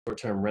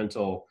short-term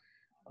rental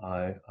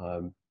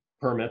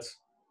permits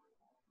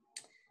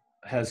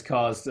has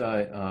caused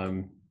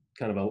kind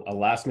of a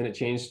last-minute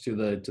change to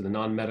the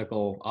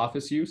non-medical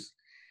office use.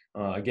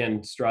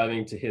 Again,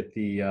 striving to hit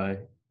the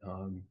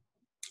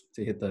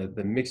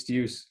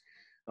mixed-use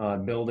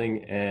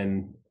building,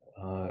 and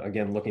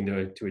again looking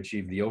to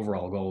achieve the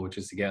overall goal, which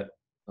is to get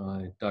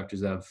Dr.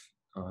 Zev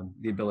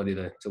the ability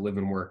to live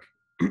and work,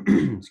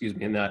 excuse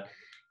me,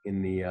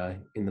 in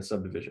the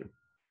subdivision.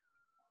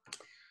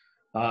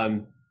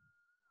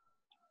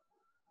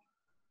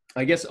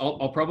 I guess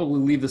I'll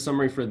probably leave the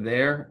summary for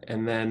there,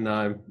 and then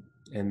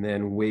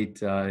wait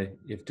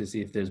to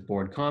see if there's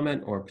board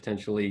comment or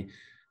potentially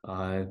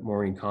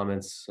Maureen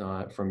comments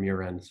from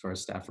your end as far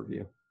as staff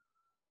review.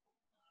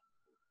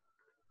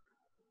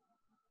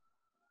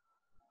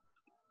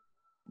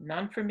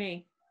 None for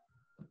me.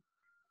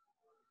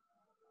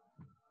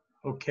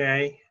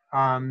 Okay.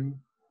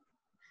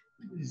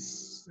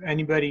 Is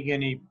anybody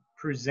going to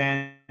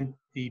present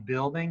the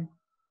building?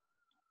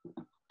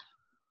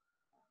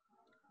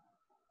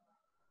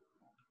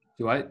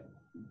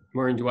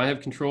 Maureen, do I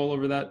have control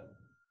over that?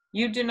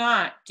 You do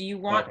not. Do you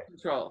want Okay.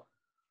 control?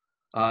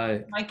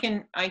 I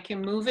can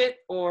move it,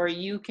 or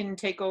you can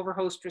take over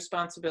host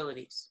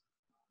responsibilities.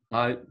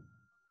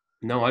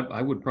 No,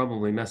 I would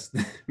probably mess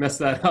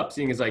that up,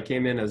 seeing as I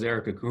came in as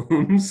Erica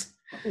Coombs.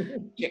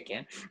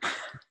 Chicken.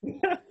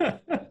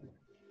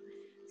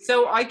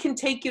 So I can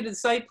take you to the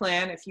site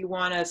plan if you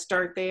want to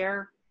start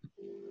there.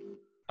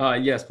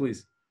 Yes,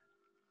 please.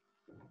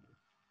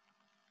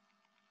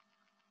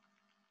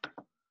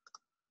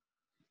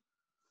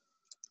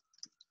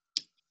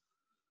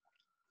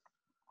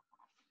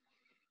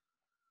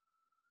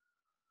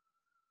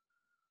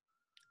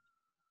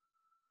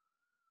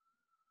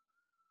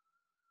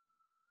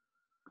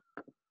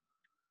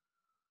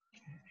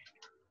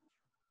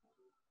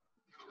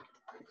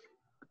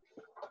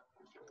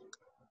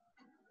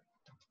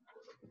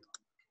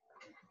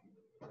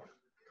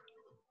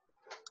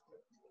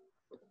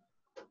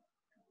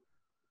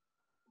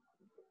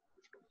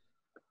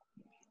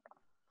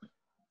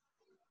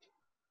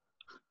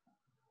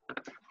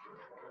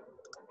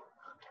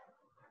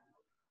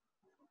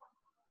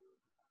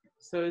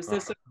 So is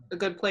this a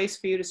good place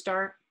for you to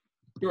start?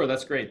 Sure,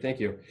 that's great. Thank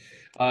you.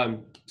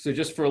 So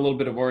just for a little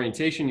bit of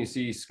orientation, you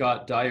see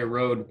Scott Dyer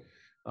Road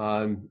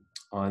to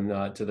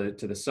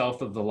the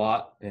south of the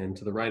lot and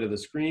to the right of the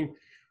screen,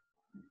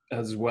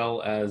 as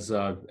well as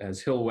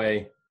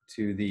Hillway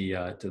to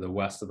the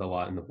west of the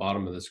lot and the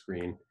bottom of the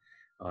screen.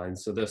 And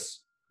so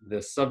this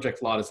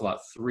subject lot is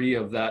lot 3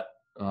 of that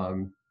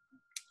of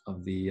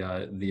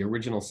the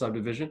original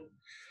subdivision.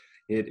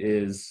 It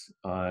is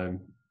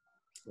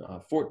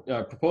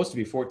proposed to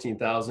be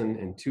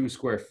 14,002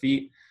 square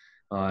feet.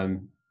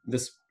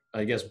 This,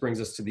 I guess, brings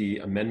us to the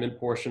amendment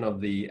portion of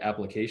the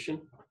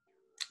application.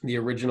 The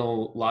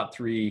original lot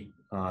 3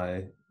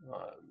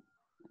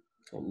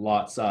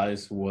 lot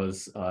size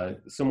was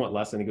somewhat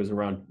less. I think it was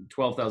around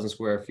 12,000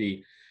 square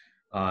feet,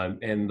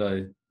 and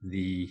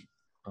the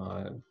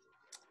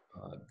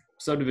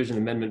subdivision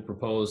amendment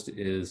proposed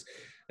is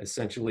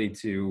essentially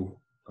to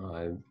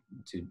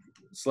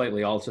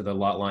slightly alter the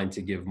lot line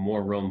to give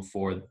more room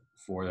for the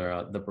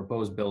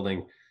proposed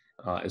building,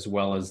 as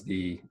well as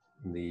the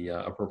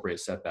appropriate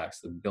setbacks,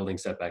 the building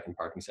setback and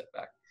parking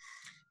setback.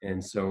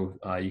 And so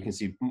you can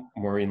see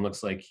Maureen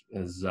looks like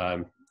is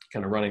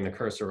kind of running the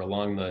cursor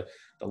along the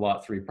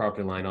lot 3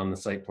 property line on the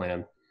site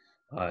plan,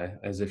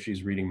 as if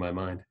she's reading my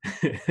mind.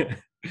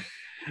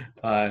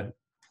 And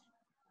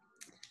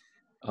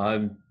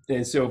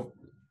so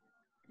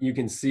you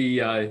can see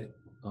to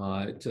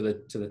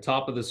the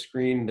top of the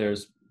screen,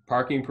 there's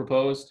parking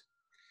proposed.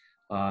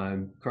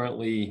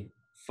 Currently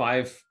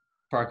 5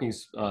 parking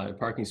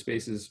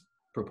spaces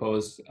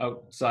proposed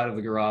outside of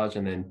the garage,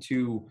 and then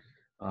 2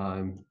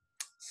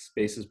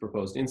 spaces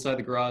proposed inside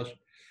the garage.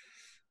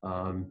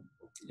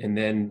 And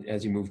then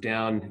as you move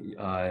down,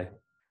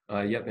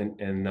 yep,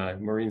 and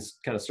Maureen's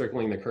kind of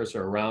circling the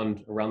cursor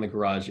around the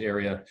garage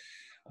area.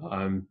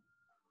 And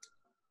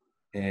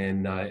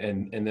then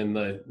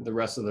the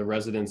rest of the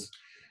residents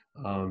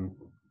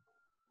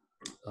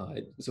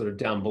sort of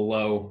down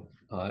below,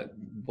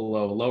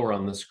 lower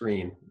on the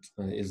screen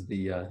is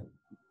the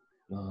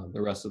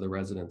rest of the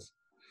residents.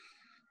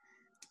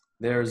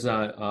 There's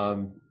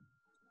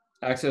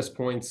access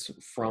points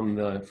from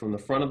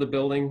the front of the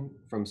building,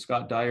 from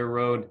Scott Dyer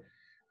Road,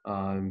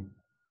 and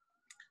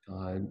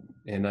I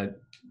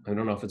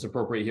don't know if it's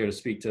appropriate here to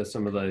speak to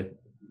some of the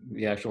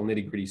actual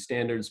nitty-gritty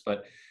standards,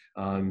 but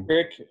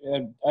Rick,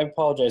 I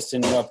apologize to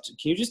interrupt.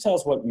 Can you just tell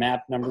us what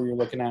map number you're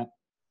looking at?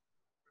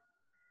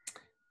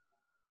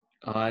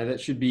 That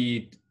should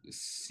be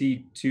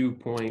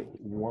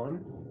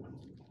C2.1.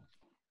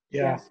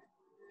 Yeah.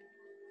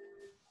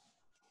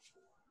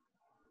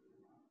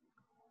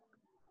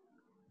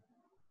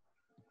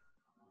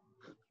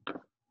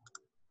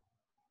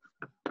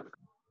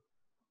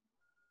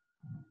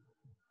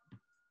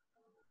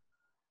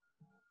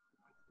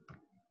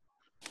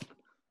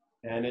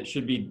 And it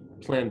should be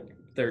Plan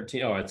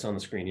 13. Oh, it's on the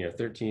screen here.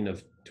 13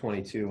 of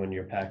 22 in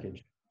your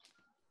package.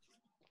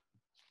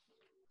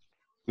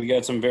 We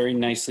got some very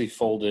nicely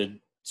folded,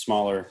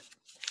 smaller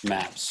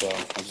maps, so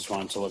I just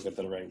wanted to look at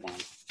the right one.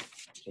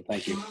 So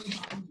thank you.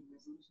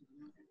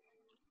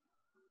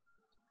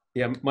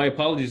 Yeah, my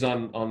apologies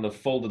on the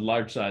folded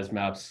large size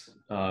maps.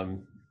 I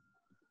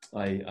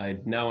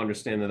now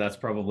understand that that's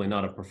probably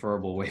not a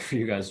preferable way for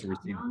you guys to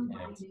receive the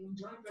plans.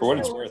 For what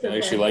it's worth, I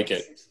actually like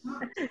it.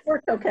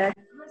 Worked okay.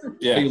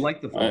 Yeah, You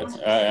like the folds?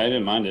 I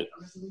didn't mind it.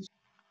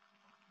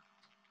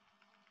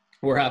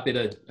 We're happy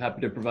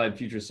to provide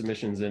future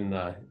submissions in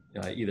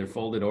either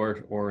folded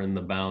or in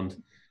the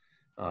bound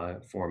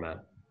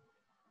format.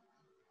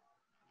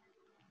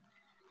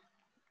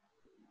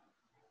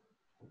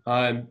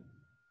 Kind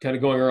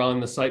of going around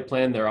the site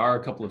plan, there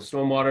are a couple of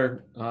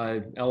stormwater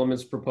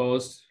elements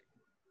proposed.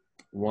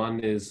 One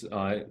is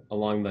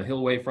along the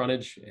Hillway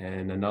frontage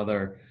and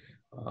another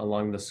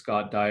along the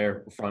Scott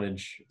Dyer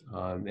frontage.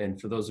 And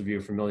for those of you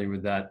familiar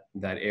with that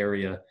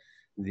area,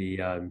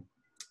 the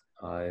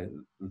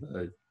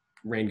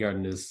rain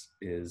garden is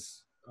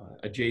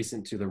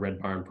adjacent to the Red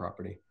Barn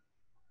property.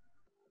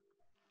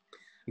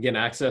 Again,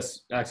 access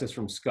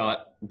from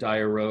Scott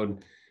Dyer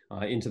Road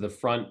into the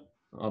front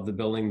of the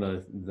building,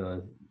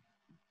 the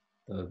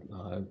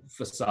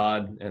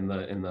facade and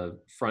the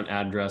front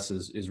address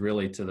is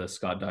really to the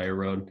Scott Dyer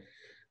Road,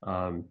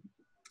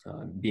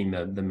 being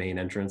the main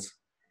entrance.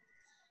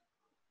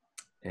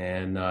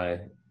 And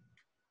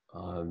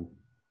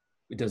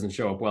it doesn't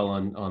show up well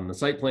on the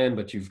site plan,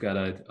 but you've got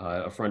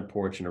a front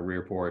porch and a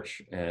rear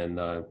porch, and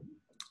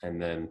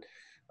then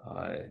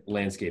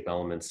landscape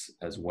elements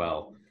as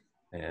well.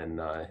 And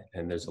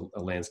there's a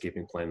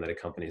landscaping plan that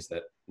accompanies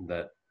that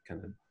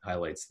kind of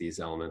highlights these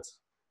elements.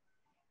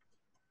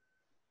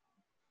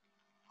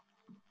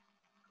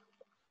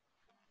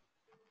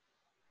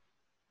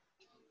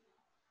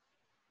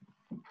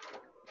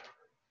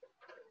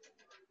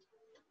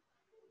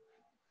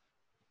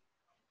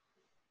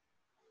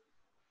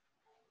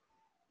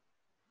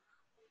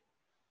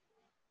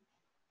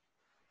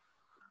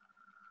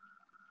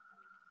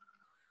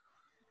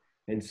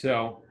 And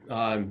so,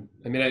 I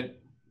mean,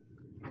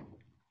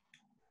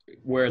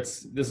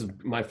 this is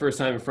my first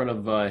time in front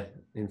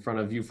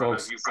of you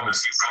folks.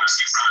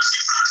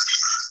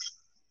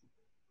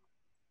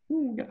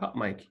 Ooh, got a hot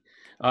mic.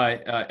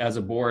 As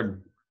a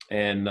board,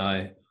 and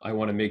I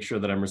want to make sure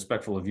that I'm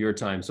respectful of your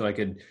time. So I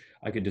could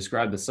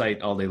describe the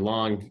site all day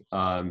long.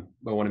 I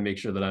want to make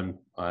sure that I'm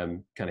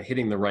kind of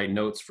hitting the right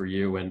notes for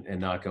you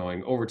and not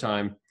going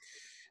overtime.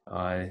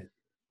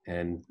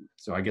 And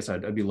so I guess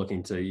I'd be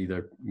looking to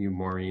either you,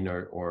 Maureen,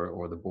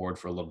 or the board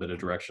for a little bit of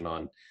direction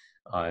on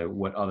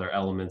what other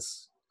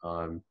elements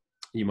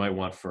you might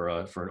want for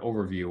an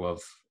overview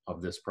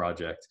of this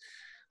project.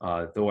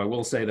 Though I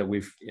will say that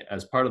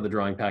as part of the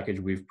drawing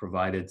package, we've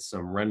provided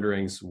some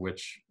renderings,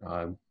 which,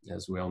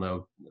 as we all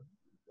know,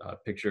 a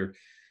picture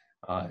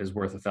is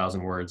worth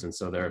 1,000 words, and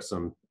so there are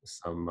some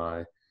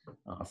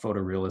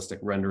photorealistic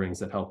renderings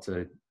that help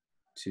to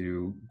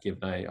give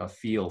a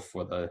feel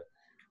for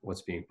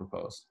what's being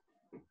proposed.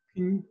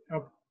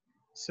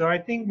 So I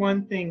think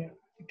one thing,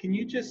 can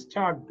you just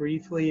talk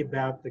briefly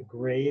about the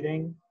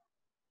grading?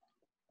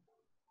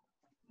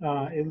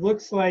 It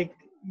looks like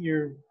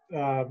your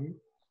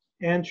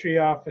entry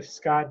off of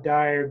Scott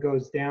Dyer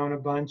goes down a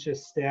bunch of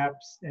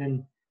steps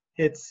and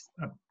hits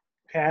a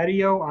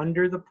patio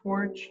under the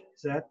porch.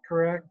 Is that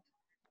correct?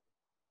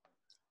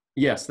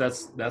 Yes,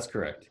 that's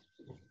correct.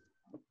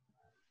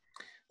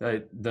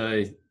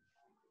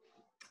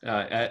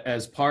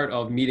 As part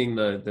of meeting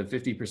the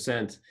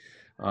 50%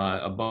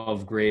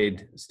 above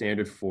grade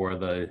standard for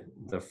the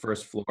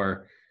first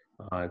floor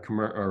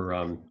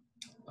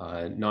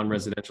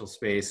non-residential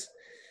space,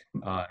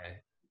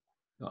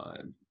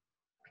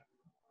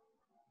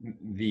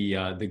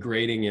 the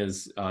grading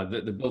is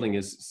the building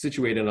is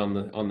situated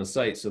on the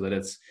site so that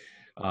it's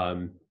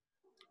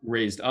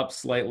raised up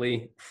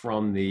slightly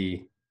from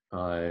the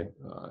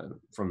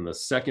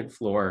second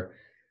floor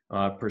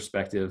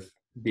perspective,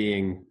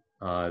 being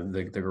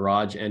the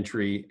garage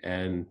entry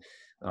and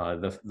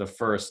the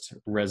first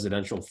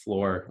residential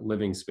floor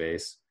living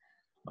space.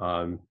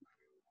 And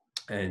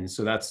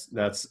so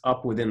that's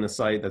up within the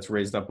site, that's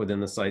raised up within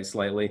the site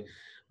slightly.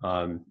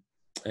 And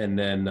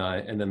then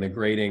the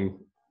grading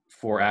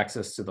for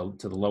access to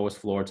the lowest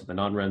floor, to the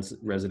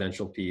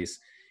non-residential piece,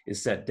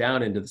 is set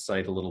down into the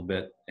site a little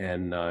bit.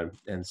 And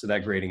so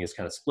that grading is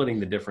kind of splitting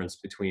the difference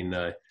between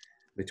that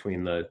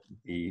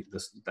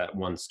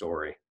one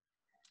story.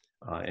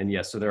 And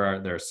yes, so there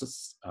are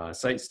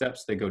site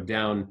steps that go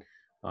down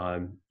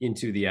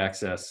into the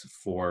access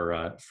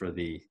for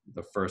the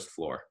first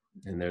floor,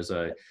 and there's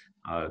a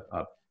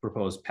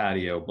proposed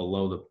patio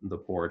below the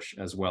porch,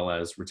 as well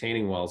as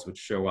retaining walls, which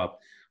show up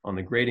on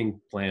the grading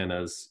plan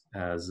as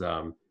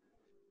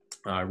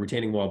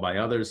retaining wall by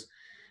others,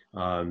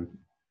 and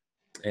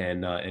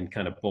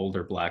kind of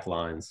bolder black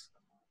lines.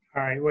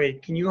 All right,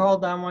 wait, can you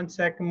hold on one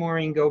second,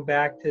 Maureen? Go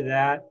back to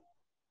that.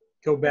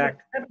 Go back.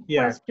 I have a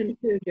Yeah. question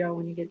too, Joe,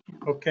 when you get down.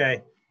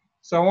 Okay,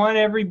 so I want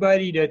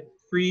everybody to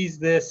freeze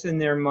this in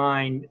their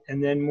mind,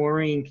 and then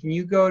Maureen, can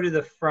you go to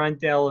the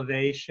front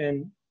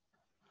elevation?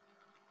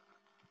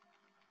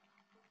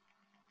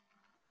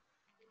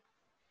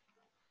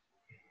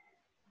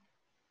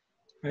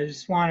 I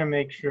just want to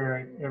make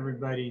sure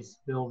everybody's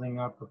building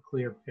up a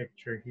clear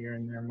picture here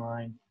in their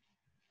mind.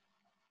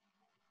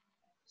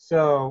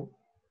 So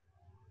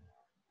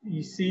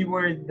you see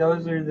where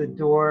those are the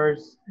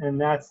doors, and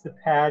that's the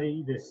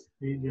patio,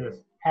 the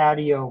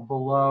patio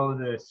below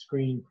the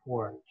screen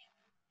porch.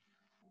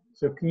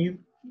 So can you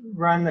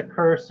run the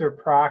cursor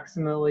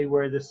approximately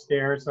where the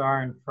stairs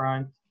are in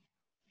front?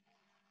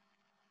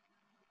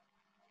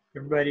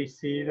 Everybody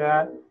see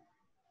that?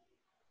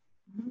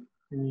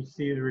 Can you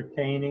see the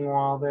retaining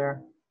wall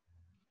there?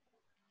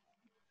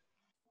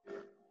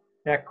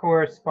 That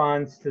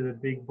corresponds to the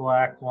big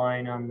black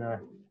line on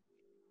the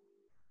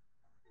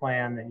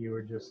plan that you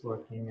were just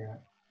looking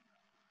at.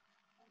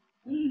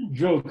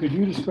 Joe, could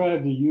you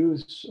describe the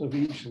use of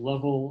each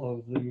level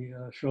of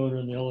the shown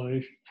in the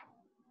elevation?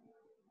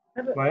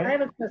 What? I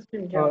have a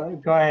question, Joe. Oh,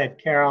 go ahead,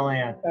 Carol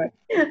Ann.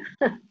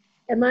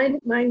 And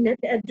mine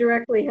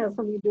directly has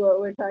something to do with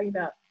what we're talking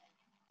about.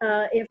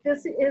 If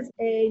this is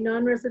a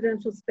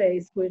non-residential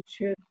space,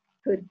 which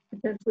could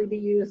potentially be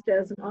used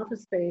as an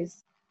office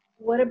space,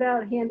 what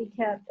about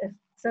handicap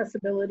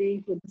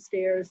accessibility with the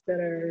stairs that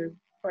are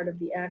part of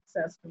the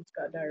access from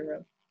Scott Dyer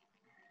Road?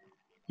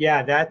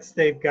 Yeah,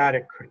 they've got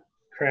to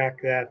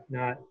crack that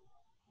nut.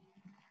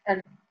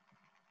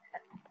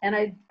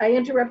 And I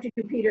interrupted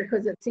you, Peter,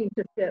 because it seemed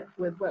to fit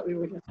with what we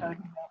were just talking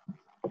about.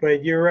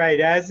 But you're right,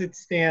 as it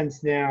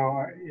stands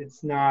now,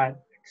 it's not,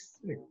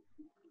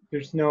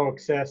 there's no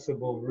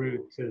accessible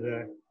route to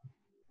the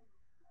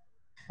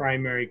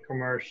primary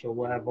commercial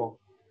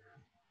level.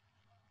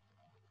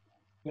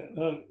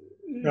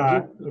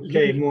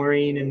 Okay,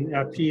 Maureen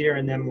and Peter,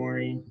 and then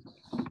Maureen.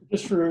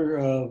 Just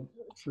for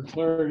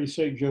clarity's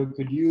sake, Joe,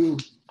 could you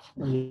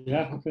or the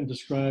applicant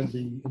describe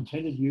the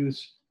intended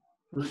use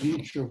for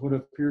each of what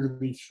appear to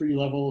be 3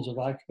 levels of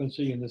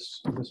occupancy in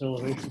this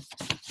elevation?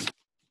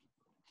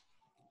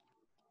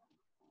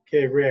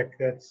 Okay, Rick,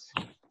 that's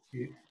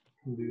you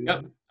can do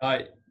that.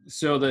 Yep.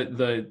 So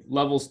the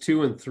levels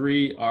 2 and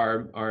 3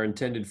 are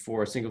intended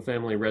for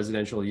single-family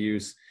residential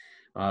use.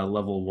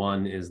 Level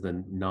 1 is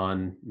the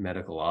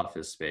non-medical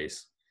office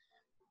space.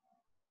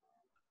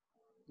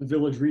 The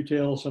village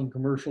retail, some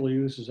commercial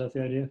use, is that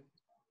the idea?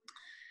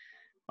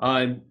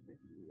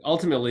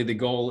 Ultimately, the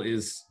goal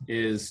is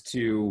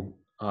to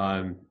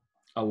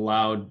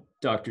allow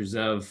Dr.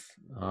 Zev,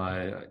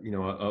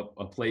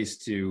 a place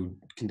to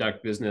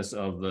conduct business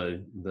of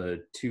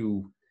the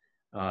two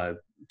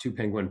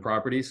Penguin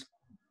properties,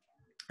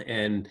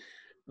 and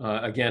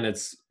again,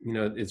 it's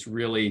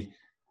really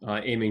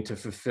aiming to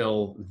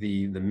fulfill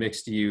the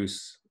mixed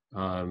use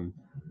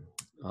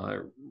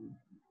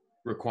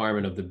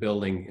requirement of the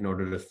building in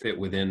order to fit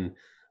within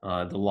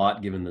the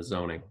lot given the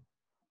zoning.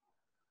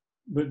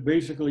 But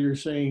basically you're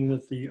saying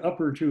that the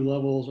upper 2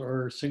 levels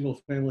are single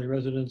family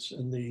residence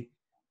and the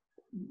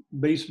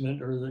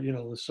basement or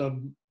the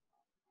sub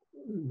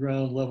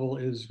ground level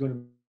is going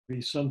to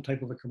be some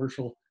type of a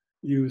commercial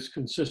use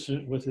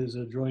consistent with his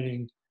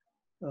adjoining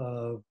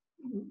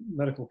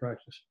medical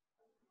practice.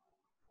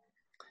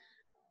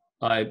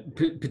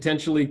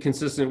 Potentially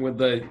consistent with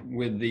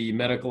the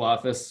medical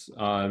office,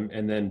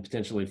 and then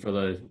potentially for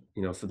the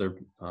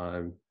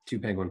 2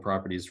 Penguin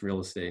properties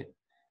real estate.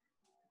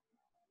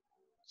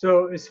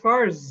 So as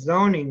far as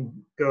zoning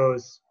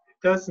goes, it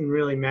doesn't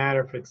really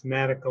matter if it's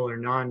medical or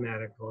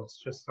non-medical,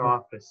 it's just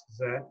office. Is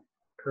that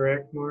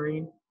correct,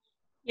 Maureen?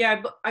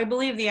 Yeah, I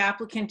believe the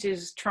applicant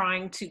is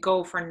trying to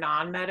go for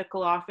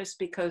non-medical office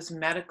because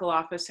medical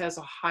office has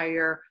a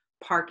higher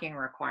parking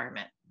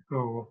requirement.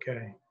 Oh,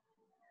 okay.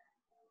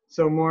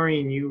 So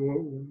Maureen,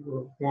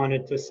 you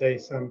wanted to say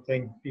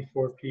something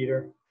before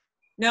Peter?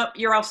 Nope,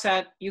 you're all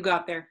set. You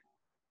got there.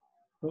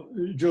 Well,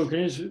 Joe, can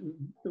I just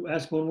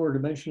ask one more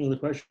dimension of the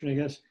question, I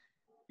guess?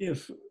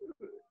 If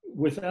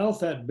without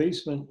that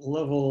basement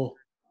level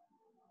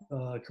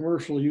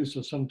commercial use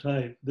of some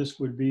type, this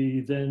would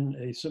be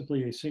then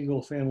simply a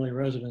single family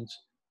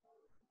residence,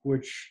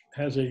 which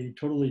has a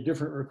totally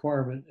different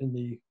requirement in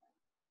the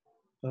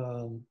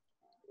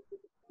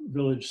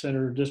village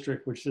center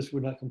district, which this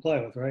would not comply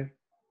with, right?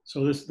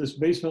 So this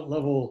basement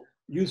level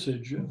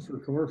usage for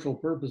commercial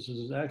purposes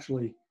is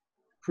actually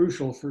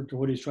crucial to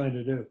what he's trying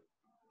to do.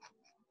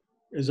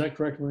 Is that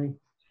correct, Maureen?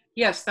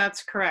 Yes,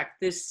 that's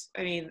correct.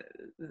 And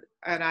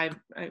I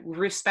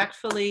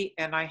respectfully,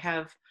 and I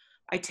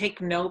take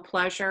no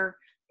pleasure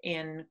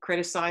in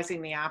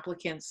criticizing the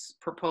applicant's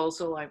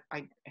proposal.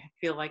 I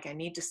feel like I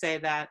need to say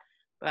that,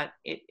 but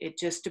it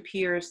just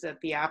appears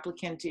that the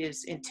applicant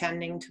is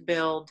intending to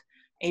build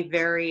a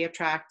very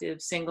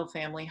attractive single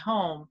family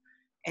home.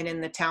 And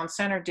in the town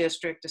center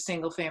district, a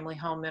single family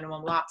home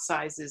minimum lot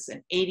size is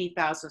an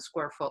 80,000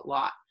 square foot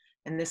lot.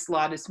 And this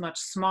lot is much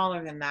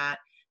smaller than that.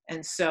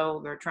 And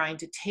so they're trying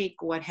to take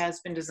what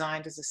has been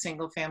designed as a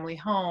single family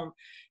home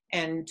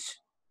and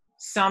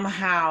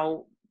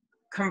somehow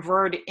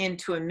convert it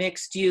into a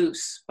mixed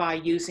use by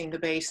using the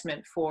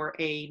basement for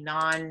a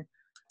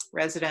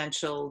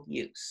non-residential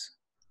use.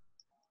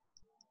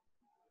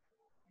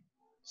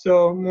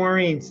 So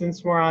Maureen,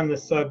 since we're on the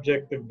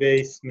subject of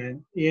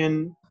basement,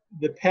 in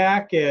the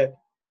packet,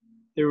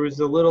 there was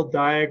a little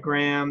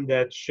diagram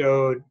that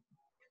showed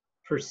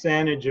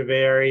percentage of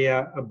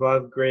area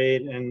above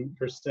grade and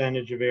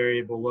percentage of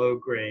area below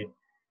grade.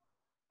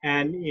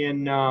 And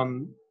in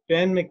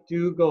Ben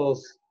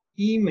McDougall's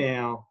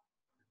email,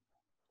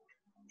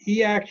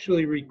 he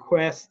actually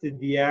requested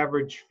the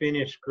average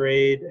finished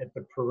grade at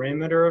the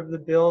perimeter of the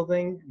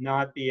building,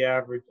 not the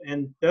average.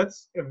 And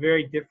that's a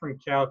very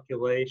different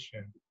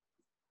calculation.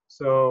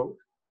 So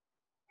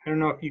I don't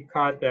know if you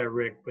caught that,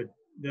 Rick, but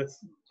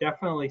that's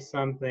definitely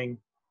something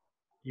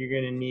you're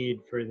going to need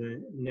for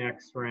the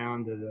next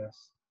round of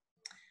this.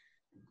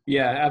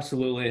 Yeah,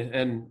 absolutely.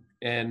 And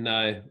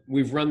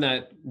we've run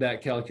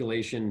that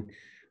calculation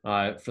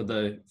for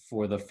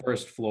the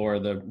first floor,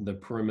 the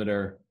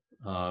perimeter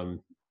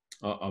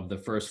of the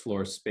first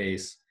floor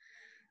space.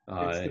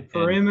 It's the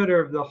perimeter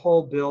of the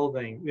whole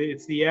building.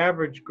 It's the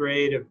average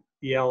grade of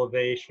the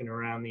elevation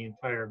around the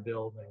entire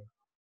building.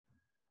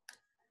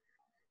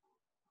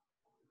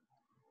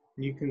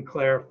 You can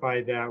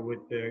clarify that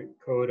with the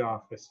code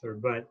officer,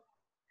 but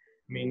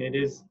I mean, it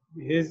is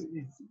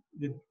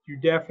your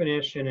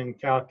definition and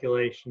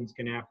calculation is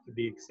going to have to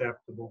be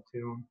acceptable to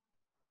him.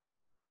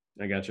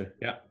 I gotcha.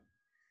 Yeah.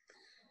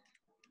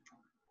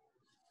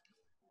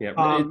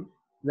 Yeah.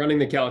 Running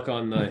the calc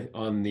on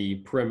the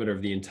perimeter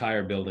of the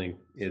entire building,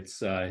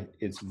 it's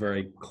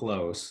very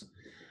close,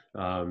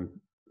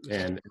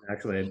 and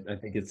actually I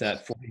think it's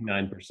at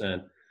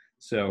 49%.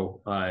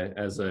 So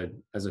as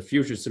a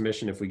future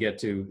submission, if we get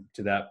to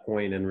that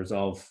point and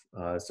resolve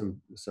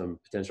some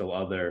potential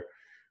other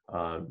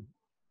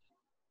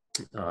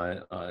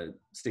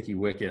sticky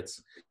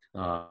wickets,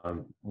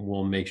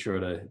 we'll make sure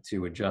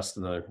to adjust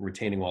the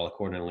retaining wall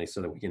accordingly so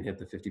that we can hit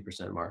the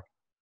 50% mark.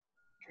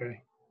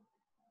 Okay.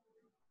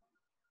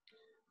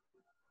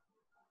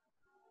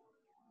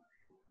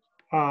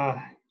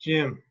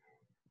 Jim.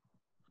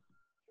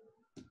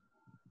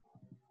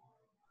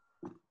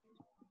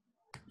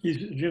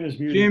 Jim is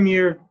muted. Jim,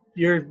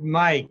 your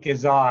mic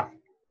is off.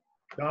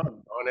 I'm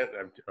on it.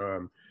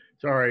 I'm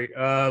sorry.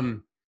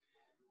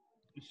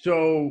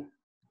 So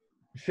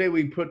say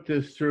we put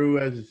this through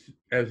as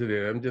it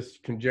is. I'm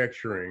just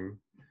conjecturing.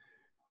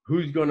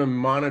 Who's going to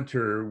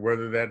monitor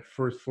whether that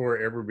first floor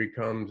ever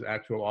becomes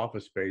actual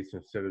office space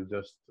instead of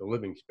just a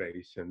living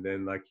space? And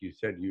then, like you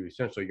said, you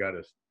essentially got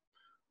a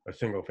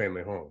single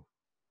family home.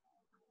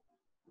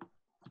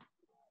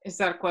 Is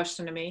that a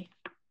question to me?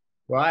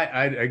 Well,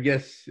 I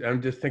guess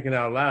I'm just thinking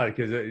out loud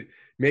because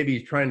maybe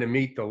he's trying to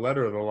meet the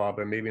letter of the law,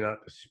 but maybe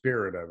not the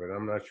spirit of it.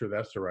 I'm not sure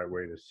that's the right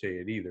way to say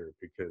it either,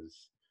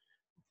 because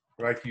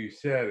like you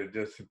said, it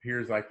just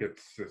appears like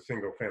it's a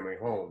single family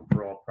home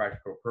for all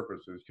practical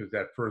purposes, because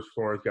that first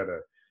floor has got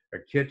a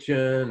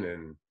kitchen,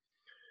 and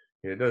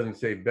it doesn't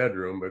say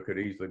bedroom, but could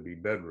easily be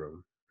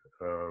bedroom.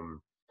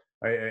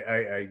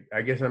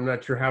 I guess I'm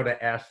not sure how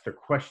to ask the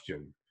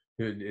question.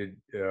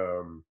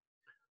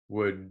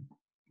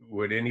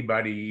 Would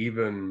anybody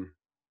even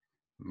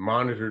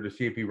monitor to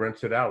see if he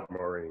rents it out,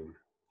 Maureen?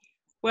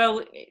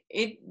 Well,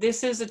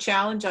 this is a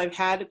challenge. I've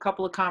had a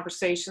couple of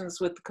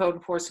conversations with the code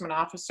enforcement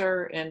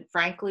officer, and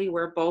frankly,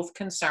 we're both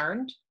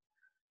concerned.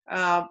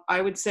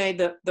 I would say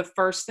that the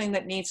first thing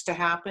that needs to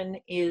happen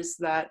is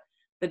that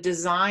the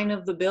design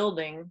of the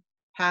building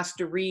has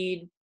to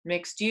read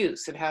mixed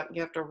use. You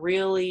have to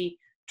really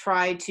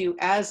try to,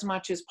 as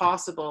much as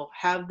possible,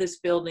 have this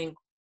building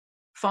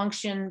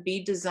function,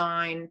 be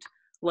designed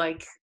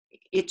like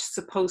it's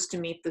supposed to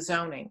meet the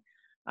zoning.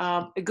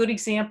 A good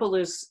example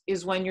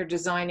is when you're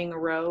designing a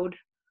road.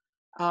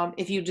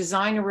 If you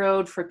design a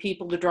road for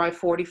people to drive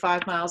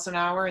 45 miles an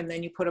hour and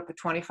then you put up a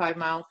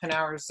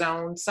 25-mile-per-hour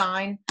zone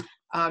sign,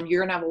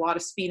 you're gonna have a lot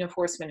of speed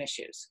enforcement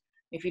issues.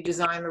 If you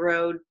design the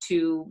road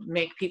to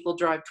make people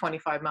drive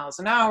 25 miles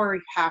an hour,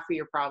 half of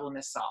your problem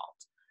is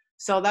solved.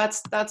 So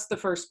that's the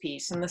first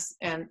piece.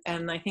 And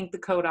I think the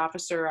code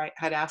officer, I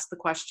had asked the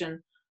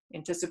question,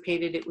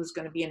 anticipated it was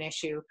going to be an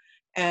issue.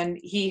 And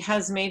he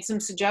has made some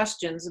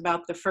suggestions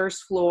about the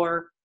first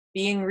floor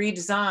being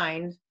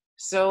redesigned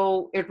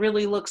so it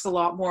really looks a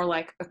lot more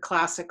like a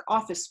classic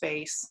office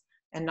space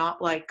and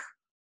not like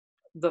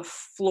the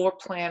floor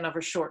plan of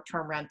a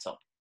short-term rental.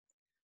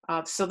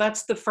 So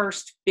that's the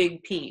first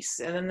big piece.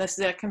 And then the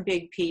second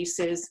big piece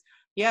is,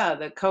 yeah,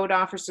 the code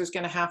officer is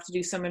going to have to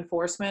do some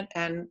enforcement,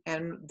 and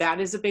that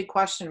is a big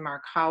question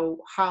mark, how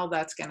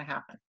that's going to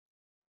happen.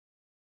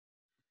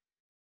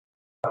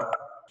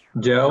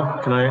 Joe,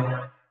 can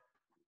I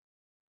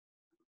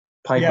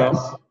pipe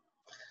up?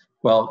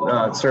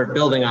 Well, sort of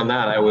building on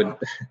that, I would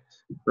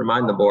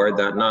remind the board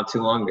that not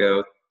too long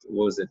ago,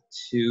 what was it,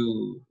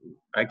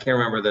 I can't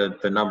remember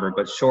the number,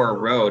 but Shore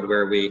Road,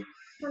 where we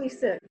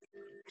 26.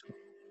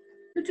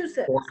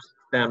 226. forced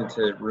them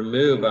to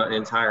remove an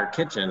entire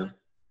kitchen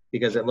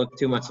because it looked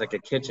too much like a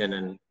kitchen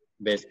and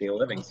basically a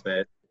living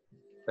space.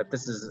 But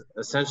this is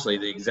essentially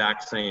the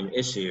exact same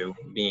issue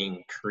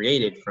being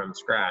created from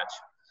scratch.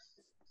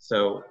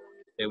 So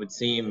it would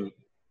seem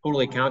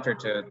totally counter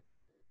to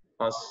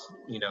us,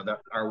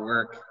 our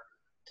work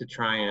to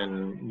try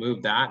and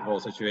move that whole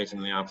situation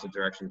in the opposite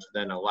direction to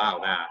then allow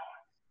that.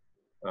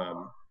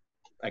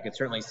 I could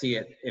certainly see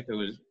it if it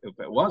was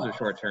a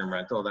short-term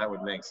rental, that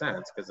would make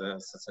sense because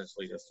it's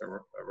essentially just a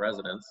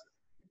residence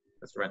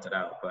that's rented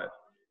out. But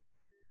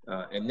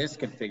in this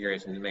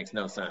configuration, it makes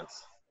no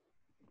sense.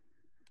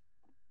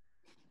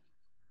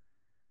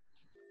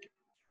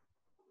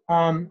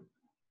 All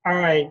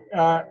right.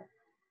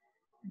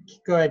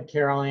 Go ahead,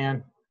 Carol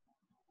Ann.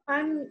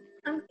 I'm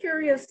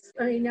curious.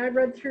 I mean, I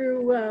read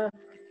through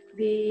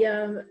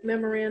the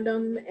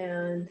memorandum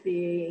and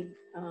the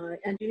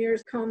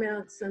engineer's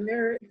comments, and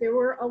there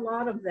were a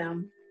lot of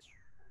them.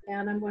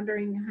 And I'm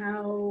wondering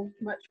how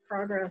much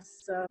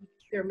progress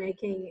they're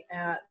making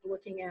at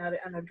looking at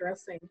and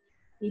addressing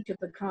each of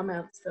the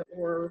comments that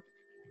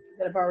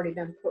have already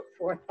been put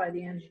forth by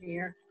the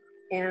engineer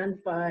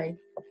and by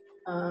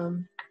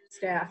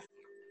staff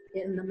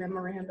in the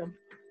memorandum.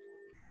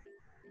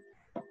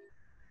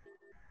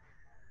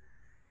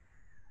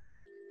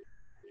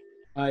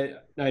 I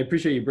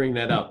appreciate you bringing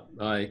that up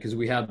because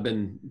we have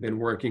been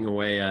working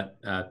away at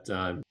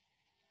sorry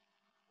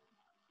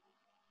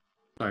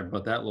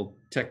about that, little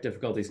tech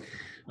difficulties.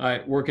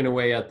 Working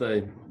away at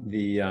the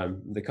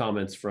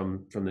comments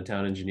from the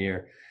town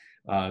engineer.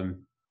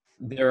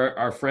 There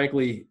are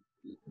frankly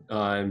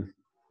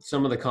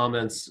some of the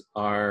comments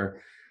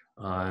are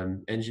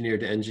engineer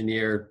to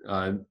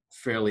engineer,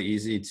 fairly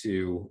easy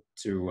to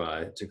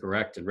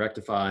correct and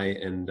rectify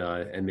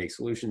and make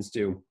solutions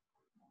to.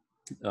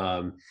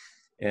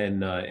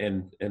 And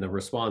the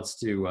response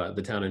to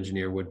the town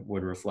engineer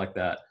would reflect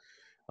that,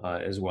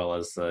 as well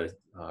as the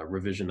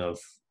revision of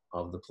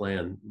the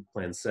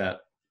plan set.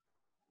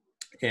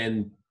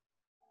 And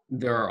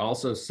there are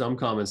also some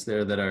comments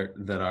there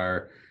that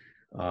are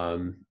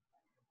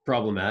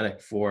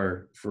problematic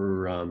for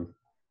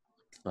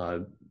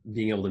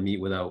being able to meet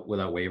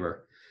without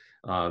waiver.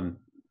 And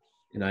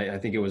I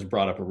think it was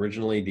brought up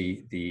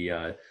originally,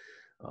 the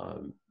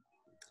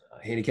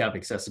handicap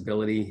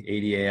accessibility,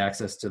 ADA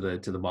access to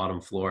the bottom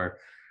floor,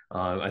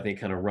 I think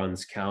kind of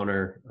runs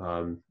counter.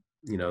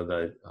 You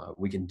know,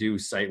 we can do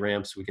site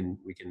ramps, we can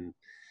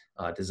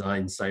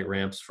design site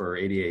ramps for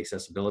ADA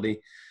accessibility,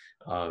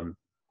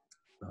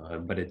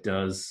 but it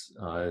does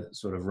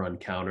sort of run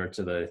counter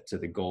to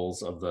the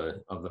goals of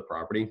the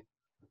property,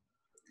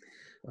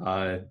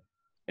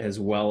 as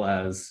well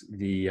as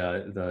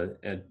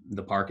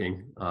the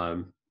parking.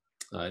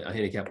 A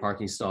handicap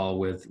parking stall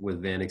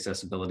with van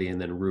accessibility, and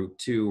then route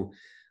to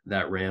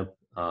that ramp.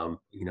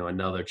 You know,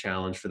 another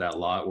challenge for that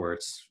lot where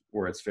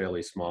it's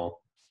fairly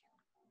small.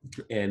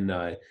 And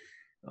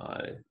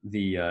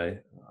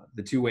the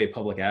two-way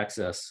public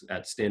access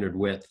at standard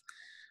width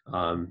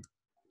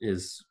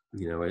is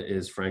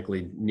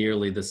frankly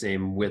nearly the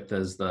same width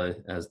as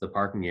the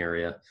parking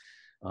area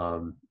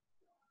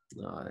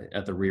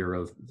at the rear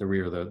of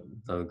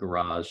the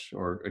garage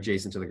or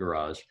adjacent to the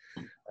garage.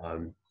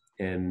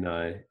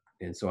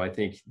 And so I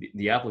think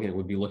the applicant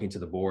would be looking to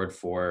the board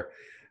for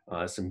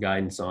some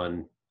guidance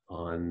on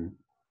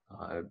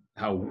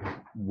how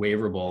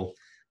waiverable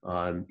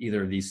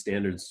either of these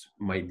standards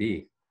might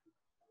be.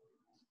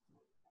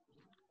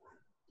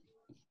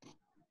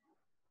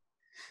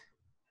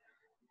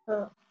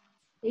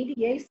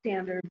 ADA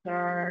standards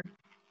are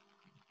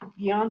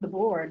beyond the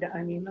board.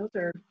 I mean, those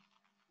are,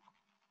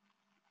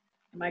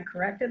 am I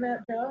correct in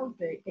that, Joe?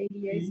 The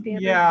ADA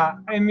standards? Yeah,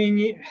 I mean,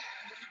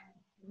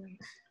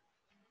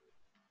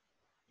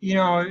 you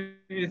know,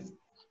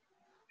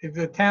 if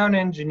the town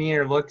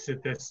engineer looks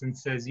at this and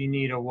says you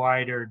need a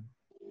wider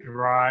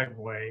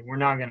driveway, we're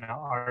not going to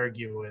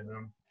argue with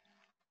them.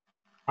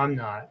 I'm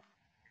not,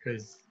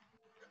 because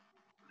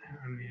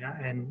I mean,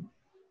 and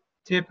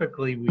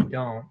typically we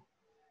don't.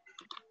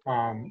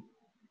 I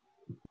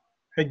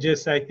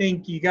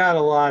think you got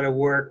a lot of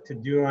work to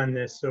do on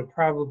this, so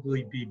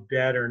probably be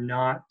better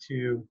not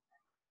to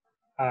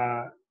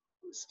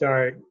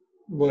start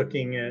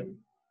looking at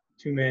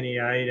too many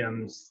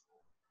items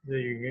that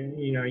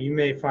you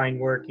may find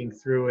working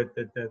through it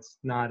that's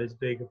not as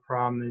big a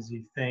problem as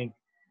you think.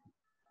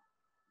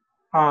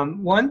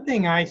 One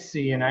thing I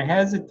see, and I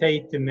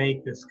hesitate to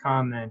make this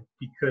comment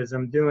because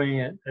I'm doing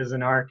it as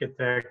an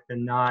architect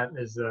and not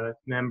as a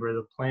member of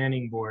the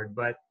planning board,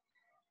 but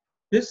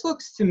this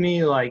looks to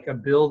me like a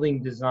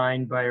building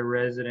designed by a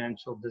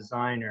residential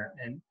designer,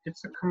 and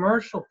it's a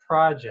commercial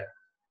project.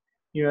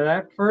 You know,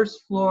 that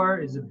first floor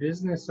is a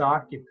business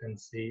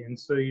occupancy, and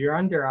so you're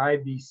under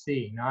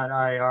IBC, not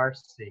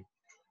IRC.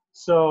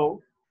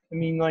 So, I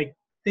mean, like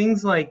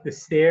things like the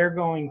stair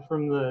going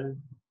from the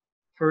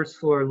first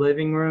floor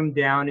living room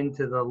down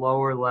into the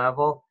lower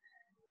level,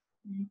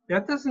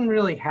 that doesn't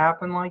really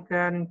happen like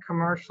that in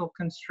commercial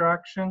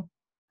construction.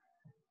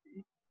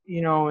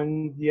 You know,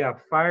 and yeah,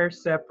 fire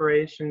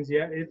separations,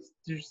 yeah,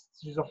 there's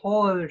a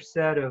whole other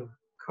set of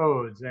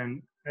codes,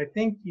 and I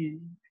think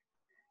you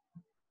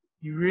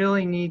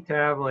really need to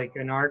have like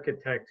an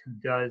architect who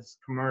does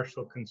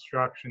commercial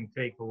construction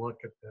take a look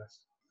at this.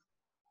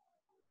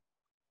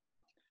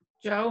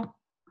 Joe?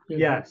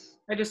 Yes.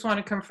 I just want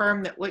to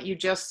confirm that what you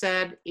just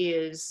said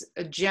is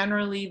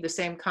generally the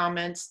same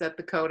comments that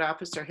the code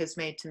officer has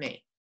made to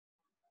me.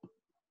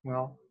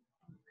 Well,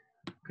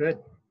 good.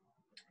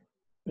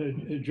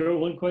 Joe,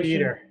 one question.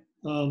 Peter.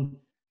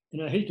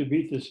 And I hate to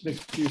beat this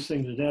mixed use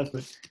thing to death,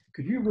 but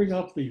could you bring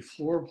up the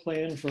floor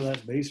plan for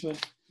that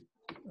basement?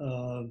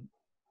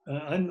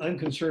 I'm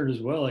concerned as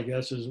well, I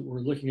guess, as we're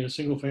looking at a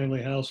single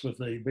family house with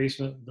a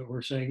basement that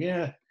we're saying,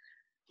 yeah,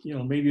 you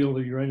know, maybe it'll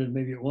be rented,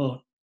 maybe it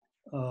won't.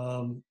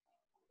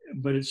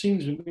 But it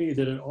seems to me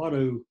that it ought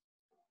to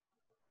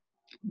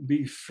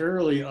be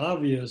fairly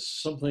obvious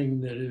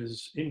something that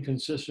is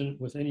inconsistent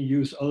with any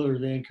use other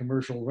than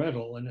commercial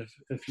rental. And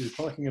if you're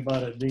talking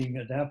about it being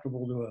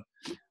adaptable to a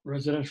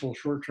residential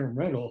short-term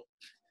rental,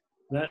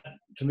 that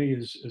to me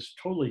is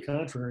totally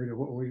contrary to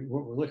what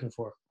we're looking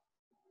for.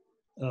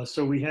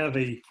 So we have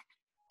a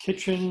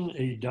kitchen,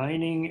 a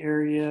dining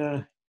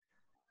area,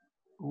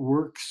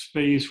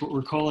 workspace, what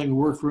we're calling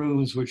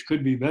workrooms, which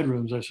could be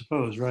bedrooms, I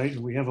suppose, right?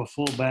 And we have a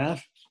full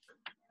bath.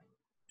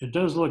 It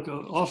does look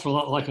an awful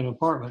lot like an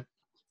apartment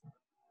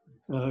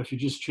if you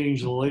just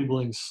change the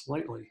labeling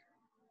slightly.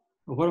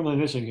 But what am I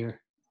missing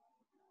here?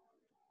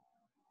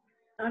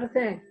 Not a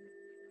thing.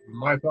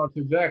 My thoughts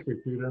exactly,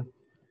 Peter.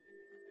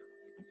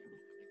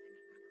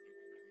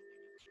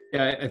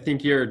 Yeah, I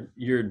think you're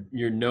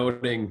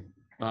noting,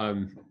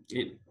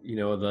 you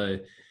know,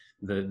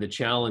 the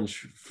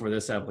challenge for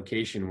this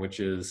application,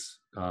 which is,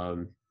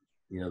 you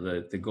know,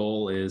 the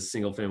goal is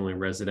single family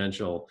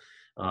residential,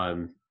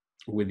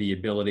 with the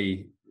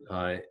ability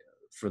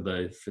for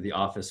the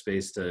office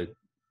space to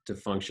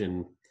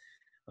function.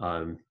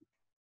 You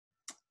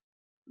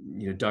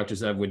know, Dr.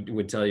 Zev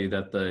would tell you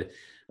that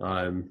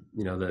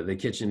you know, the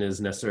kitchen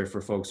is necessary for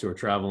folks who are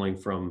traveling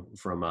from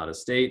out of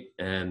state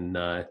and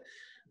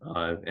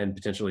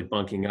potentially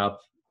bunking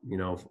up, you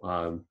know,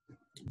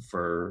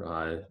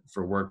 for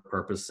work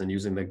purpose and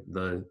using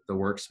the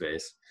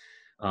workspace.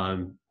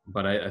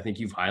 But I think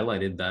you've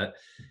highlighted that,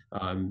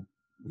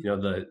 you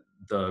know,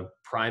 the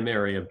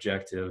primary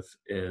objective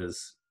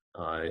is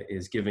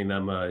giving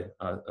them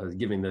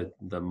giving the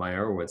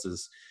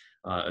Meyerowitzes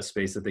a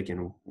space that they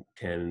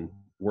can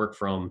work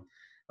from,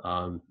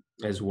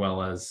 as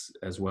well as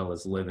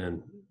live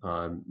in,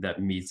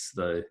 that meets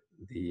the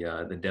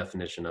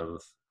definition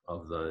of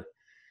the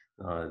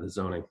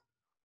zoning.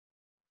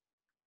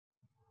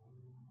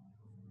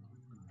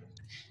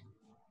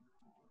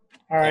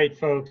 All right,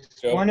 folks.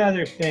 Joe? One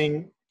other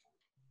thing.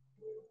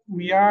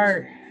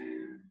 If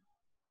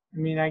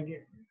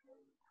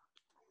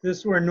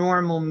this were a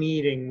normal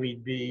meeting,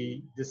 we'd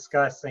be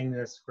discussing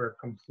this for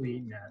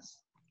completeness.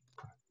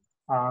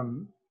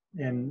 And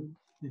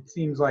it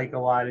seems like a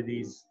lot of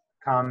these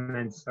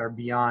comments are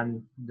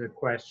beyond the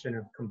question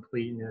of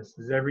completeness.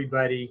 Is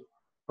everybody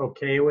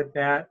okay with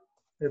that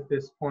at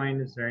this point?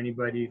 Is there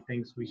anybody who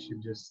thinks we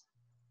should just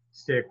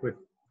stick with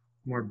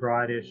more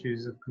broad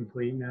issues of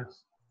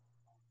completeness?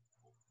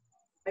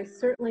 I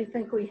certainly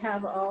think we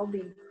have all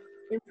the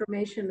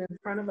information in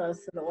front of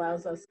us that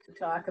allows us to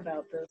talk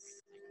about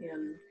this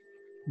in,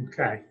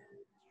 Okay.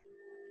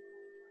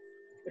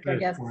 which I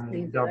guess Just want to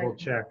means double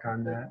check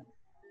on that.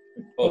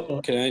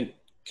 Oh, can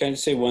I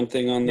say one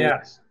thing on this?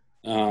 Yes.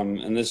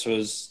 And this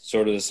was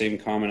sort of the same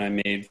comment I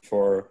made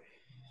for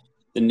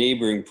the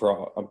neighboring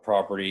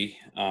property,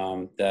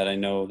 that I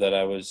know that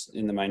I was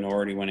in the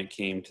minority when it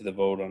came to the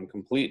vote on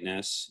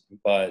completeness,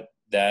 but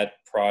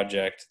that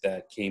project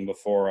that came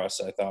before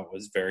us, I thought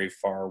was very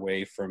far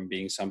away from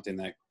being something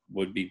that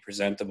would be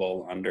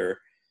presentable under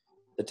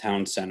the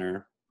town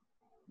center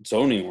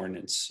zoning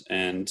ordinance.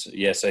 And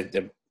yes, I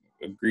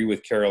agree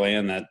with Carol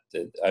Ann that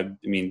I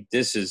mean,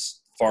 this is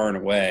far and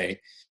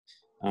away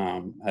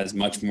has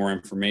much more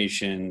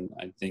information.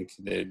 I think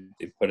they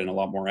put in a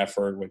lot more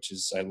effort, which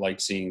is, I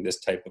like seeing this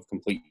type of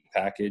complete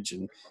package,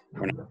 and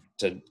we're not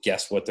to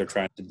guess what they're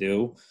trying to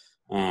do.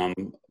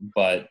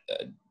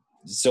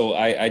 So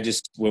I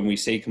just, when we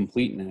say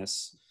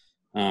completeness,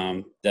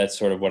 that's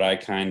sort of what I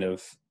kind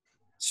of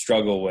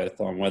struggle with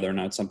on whether or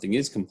not something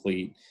is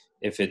complete,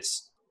 if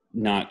it's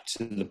not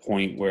to the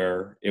point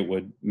where it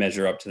would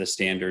measure up to the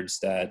standards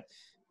that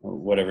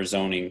whatever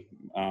zoning,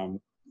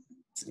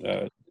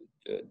 the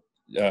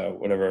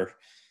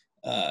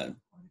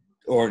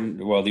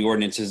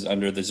ordinance is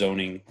under the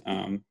zoning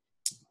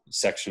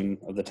section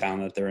of the town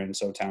that they're in,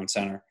 so town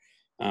center.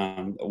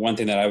 One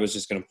thing that I was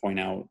just going to point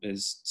out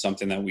is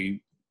something that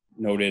we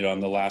noted on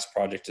the last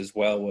project as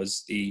well,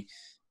 was the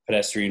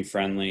pedestrian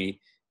friendly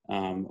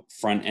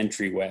front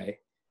entryway.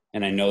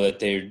 And I know that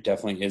there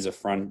definitely is a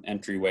front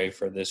entryway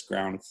for this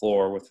ground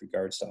floor with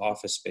regards to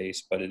office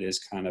space, but it is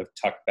kind of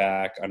tucked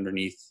back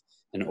underneath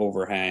an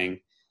overhang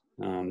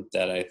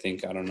that I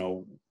think, I don't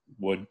know,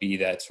 would be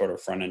that sort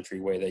of front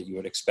entryway that you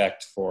would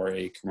expect for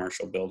a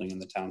commercial building in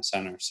the town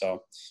center.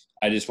 So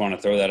I just want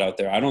to throw that out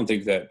there. I don't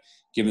think that,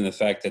 given the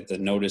fact that the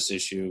notice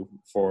issue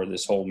for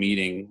this whole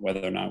meeting,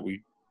 whether or not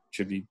we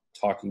should be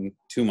talking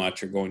too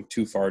much or going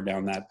too far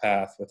down that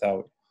path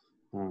without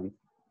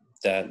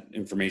that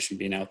information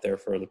being out there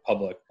for the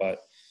public. But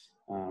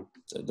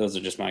those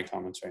are just my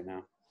comments right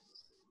now.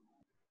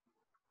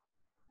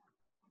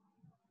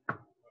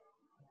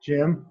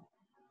 Jim?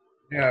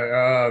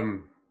 Yeah,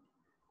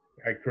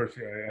 of course,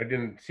 I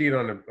didn't see it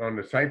on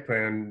the site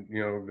plan,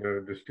 you know,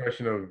 the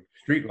discussion of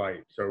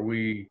streetlights.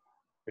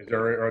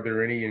 Are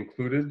there any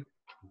included?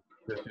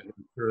 Just to make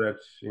sure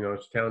that's, you know,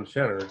 it's town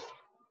center.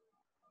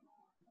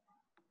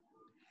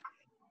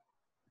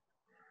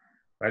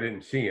 I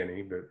didn't see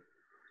any, but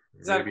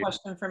Is that a maybe.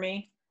 question for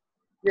me?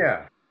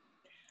 Yeah.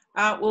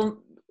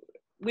 Well,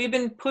 we've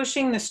been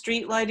pushing the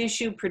streetlight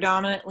issue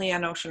predominantly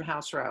on Ocean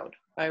House Road.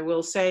 I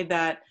will say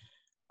that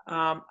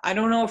I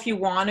don't know if you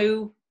want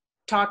to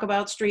talk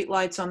about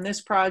streetlights on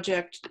this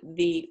project.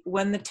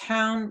 When the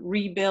town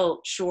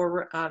rebuilt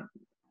Scott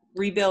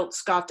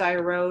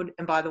Dyer Road,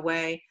 and by the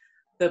way,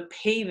 the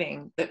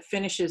paving that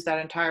finishes that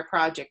entire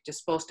project is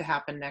supposed to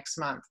happen next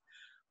month.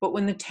 But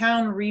when the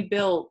town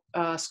rebuilt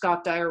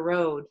Scott Dyer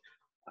Road,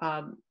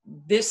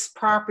 this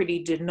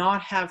property did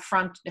not have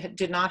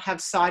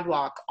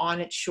sidewalk on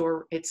its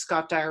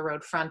Scott Dyer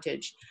Road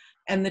frontage,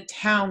 and the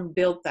town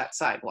built that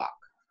sidewalk.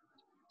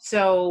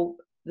 So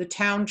the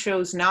town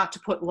chose not to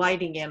put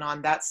lighting in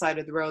on that side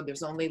of the road.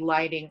 There's only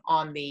lighting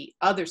on the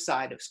other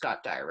side of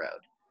Scott Dyer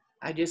Road.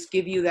 I just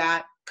give you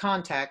that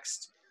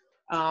context.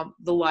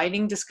 The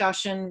lighting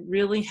discussion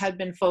really had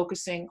been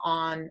focusing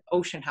on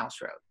Ocean House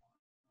Road.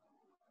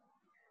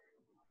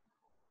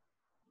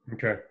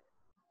 Okay.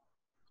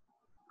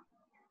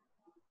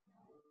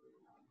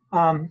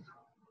 I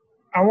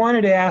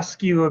wanted to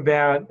ask you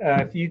about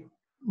if you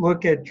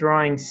look at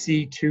drawing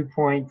C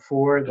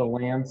 2.4, the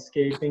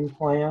landscaping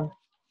plan.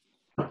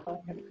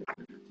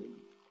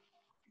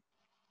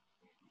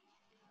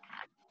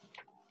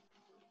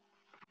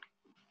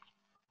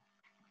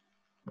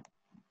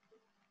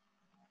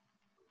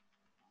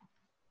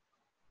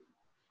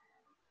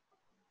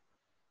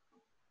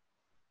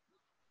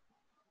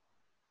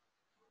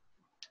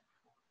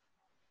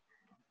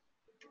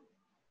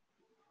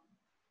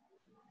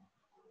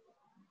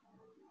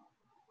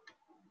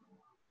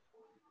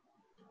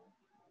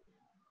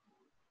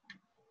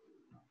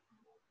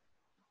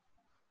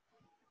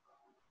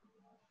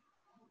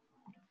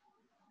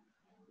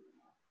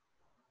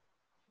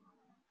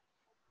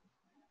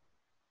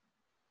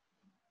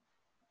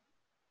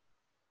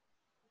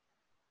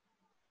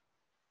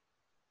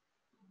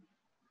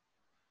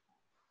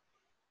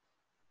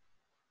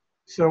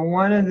 So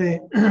one of the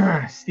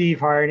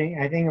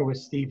I think it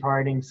was Steve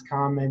Harding's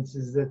comments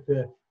is that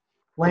the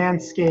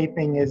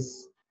landscaping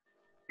has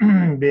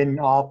been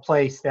all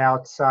placed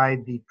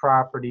outside the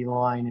property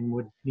line and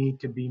would need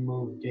to be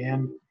moved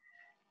in.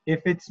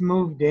 If it's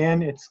moved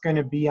in, it's going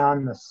to be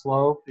on the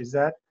slope. Is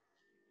that,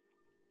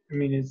 I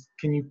mean,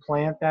 can you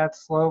plant that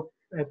slope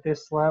at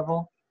this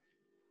level?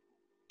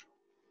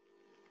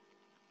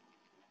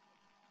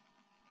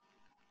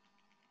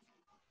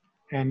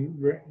 And,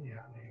 yeah,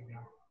 there you go.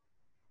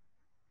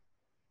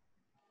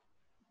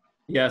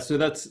 Yeah, so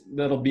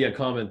that'll be a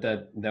comment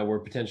that we're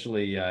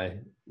potentially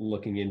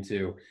looking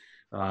into,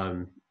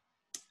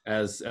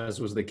 as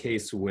was the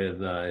case with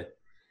the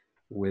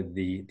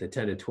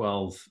 10 to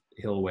 12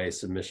 Hillway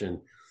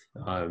submission.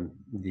 Some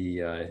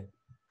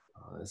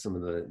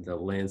of the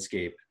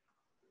landscape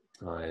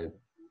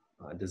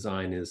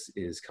design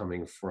is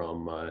coming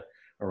from a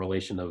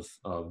relation of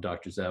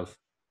Dr. Zev,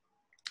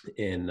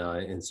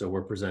 and so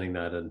we're presenting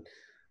that and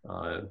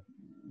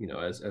you know,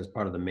 as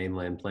part of the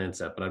mainland plan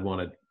set. But I'd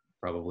want to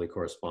probably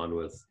correspond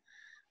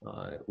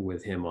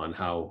with him on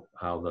how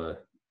the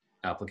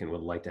applicant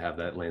would like to have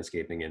that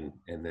landscaping, and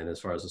then as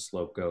far as the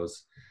slope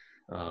goes,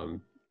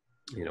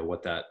 you know,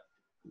 what that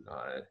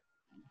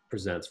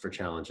presents for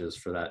challenges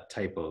for that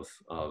type of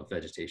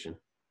vegetation.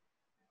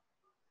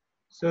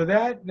 So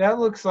that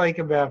looks like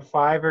about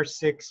 5 or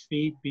 6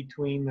 feet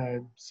between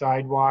the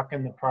sidewalk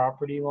and the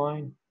property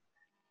line.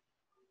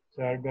 Is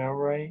that about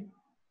right?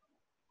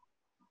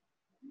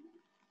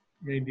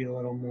 Maybe a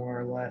little more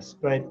or less.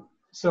 But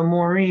so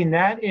Maureen,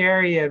 that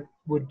area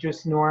would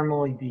just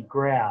normally be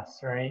grass,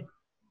 right?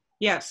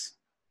 Yes.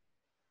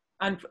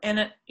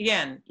 And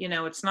again, you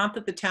know, it's not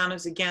that the town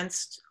is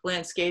against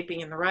landscaping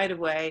in the right of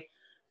way.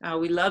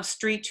 We love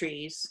street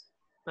trees,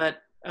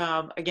 but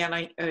again,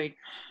 I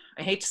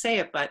hate to say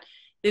it, but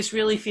this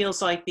really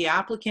feels like the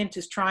applicant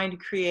is trying to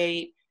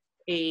create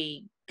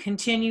a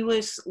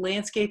continuous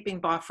landscaping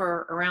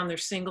buffer around their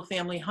single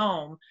family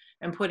home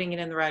and putting it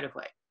in the right of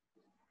way.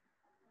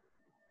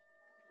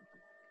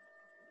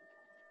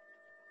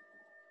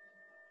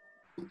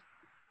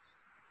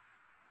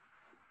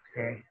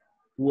 Okay.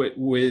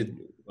 Would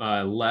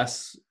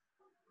less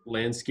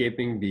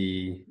landscaping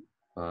be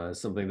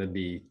something that'd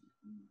be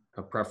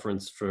a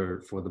preference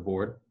for the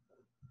board?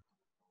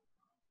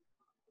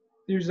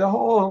 There's a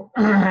whole,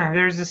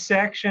 there's a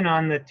section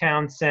on the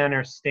town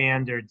center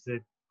standards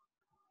that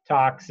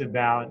talks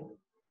about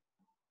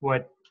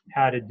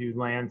how to do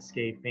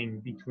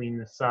landscaping between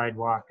the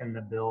sidewalk and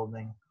the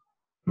building.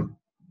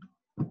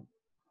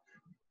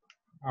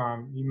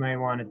 You might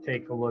want to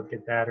take a look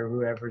at that, or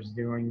whoever's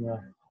doing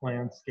the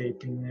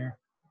landscaping there.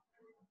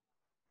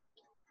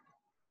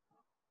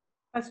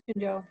 Question,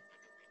 Joe.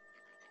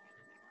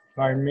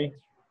 Pardon me?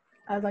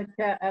 I'd like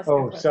to ask a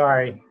Oh, question.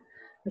 sorry.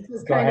 This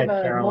is Go kind ahead, of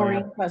a Carolina.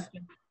 Maureen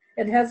question.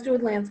 It has to do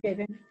with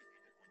landscaping.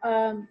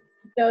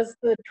 Does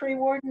the tree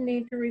warden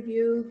need to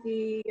review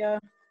the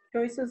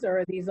choices, or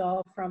are these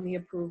all from the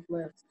approved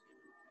list?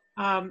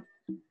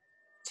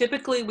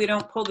 Typically, we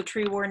don't pull the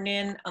tree warden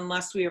in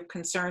unless we have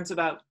concerns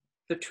about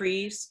the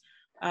trees.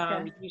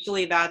 Okay.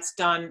 Usually that's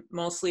done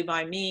mostly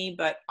by me,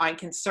 but I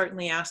can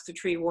certainly ask the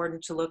tree warden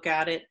to look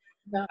at it.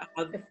 No,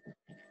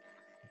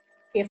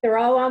 if they're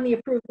all on the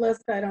approved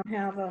list, I don't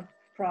have a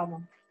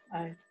problem.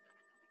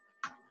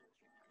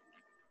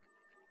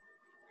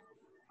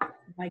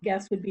 My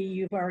guess would be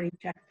you've already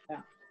checked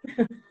that.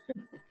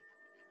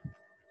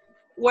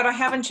 What I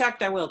haven't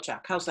checked, I will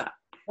check. How's that?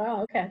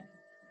 Oh, okay.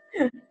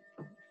 I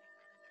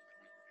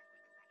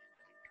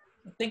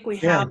think we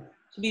Yeah. have,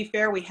 to be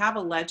fair, we have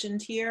a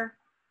legend here,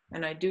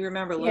 and I do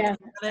remember looking Yeah,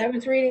 at I it.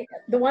 was reading,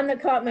 the one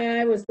that caught my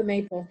eye was the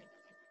maple.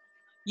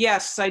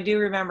 Yes, I do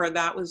remember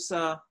that was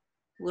a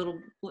little,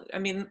 I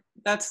mean,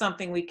 that's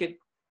something we could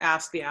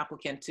ask the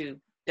applicant to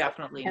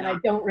definitely And I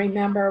not. don't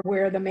remember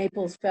where the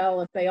maples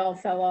fell, if they all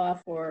fell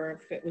off or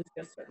if it was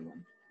just certain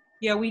ones.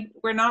 Yeah,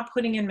 we're not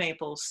putting in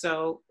maples,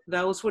 so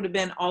those would have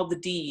been all the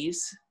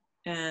Ds.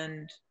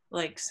 And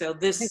like, so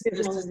this think there's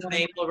is only the one.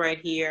 maple right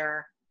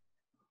here.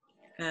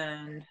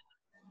 And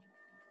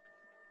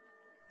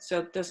so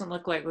it doesn't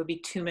look like it would be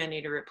too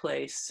many to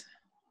replace.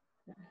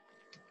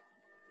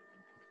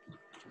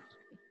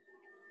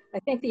 I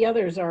think the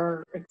others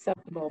are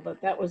acceptable, but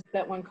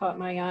that one caught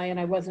my eye and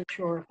I wasn't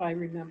sure if I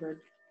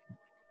remembered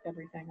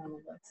everything on the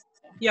list.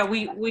 So. Yeah,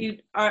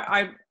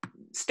 our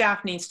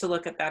staff needs to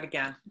look at that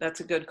again.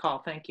 That's a good call.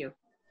 Thank you.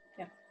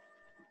 Yeah.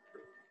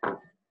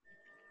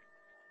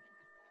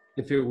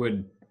 If it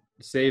would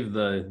save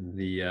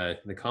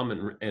the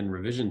comment and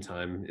revision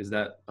time, is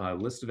that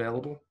list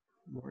available,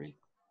 Maureen?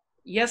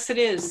 Yes, it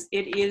is.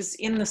 It is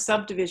in the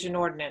subdivision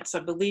ordinance.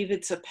 I believe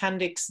it's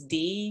Appendix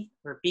D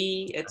or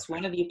B. It's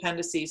one of the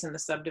appendices in the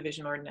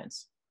subdivision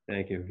ordinance.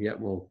 Thank you. Yeah,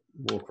 we'll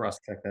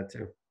cross-check that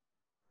too.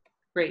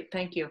 Great,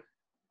 thank you.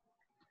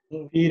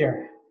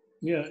 Peter.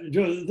 Yeah,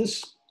 Joe,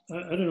 this,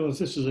 I don't know if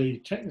this is a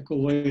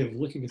technical way of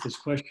looking at this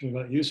question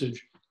about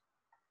usage,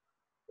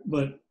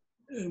 but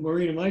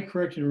Maureen, am I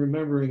correct in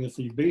remembering that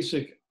the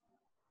basic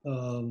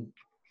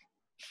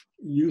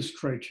use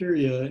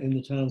criteria in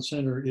the town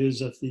center is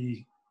that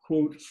the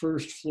quote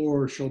first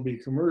floor shall be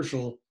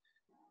commercial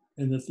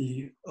and that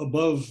the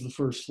above the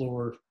first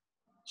floor,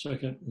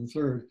 second and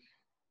third,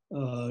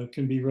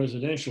 can be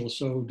residential.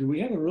 So do we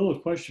have a real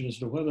question as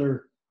to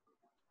whether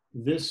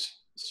this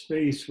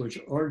space, which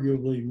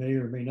arguably may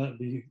or may not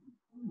be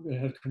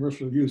have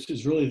commercial use,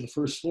 is really the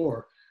first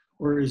floor,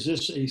 or is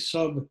this a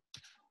sub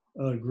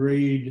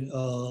grade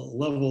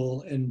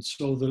level, and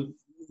so the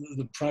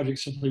project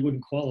simply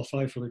wouldn't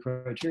qualify for the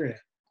criteria?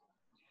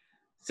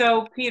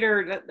 So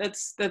Peter,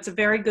 that's a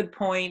very good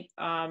point.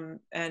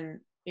 And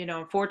you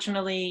know,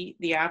 unfortunately,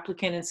 the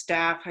applicant and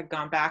staff had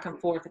gone back and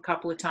forth a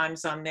couple of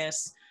times on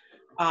this.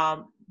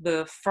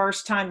 The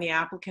first time the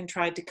applicant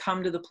tried to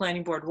come to the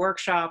planning board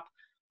workshop,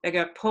 they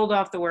got pulled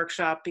off the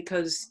workshop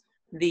because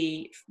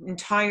the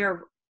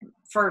entire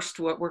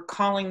what we're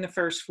calling the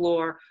first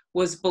floor,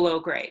 was below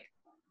grade.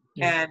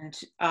 Yeah.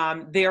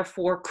 And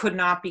therefore could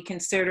not be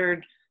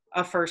considered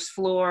a first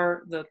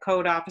floor. The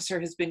code officer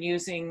has been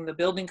using the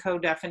building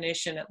code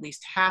definition. At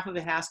least half of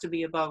it has to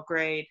be above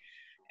grade.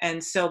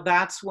 And so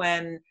that's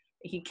when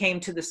he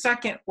came to the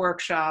second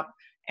workshop,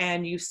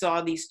 and you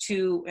saw these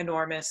two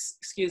enormous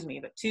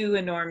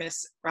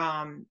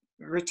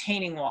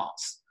retaining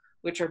walls,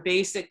 which are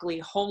basically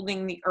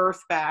holding the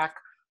earth back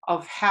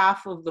of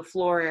half of the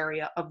floor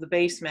area of the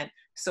basement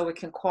so it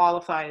can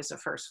qualify as a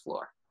first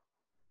floor.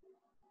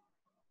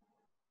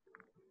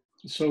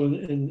 So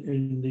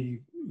in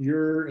the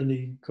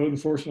code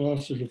enforcement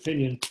officer's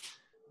opinion,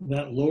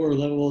 that lower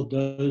level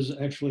does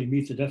actually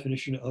meet the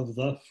definition of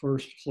the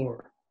first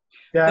floor.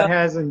 That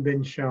hasn't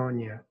been shown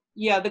yet.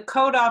 Yeah, the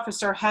code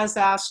officer has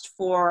asked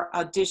for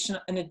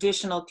an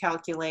additional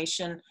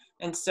calculation,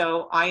 and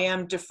so I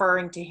am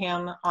deferring to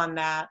him on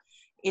that.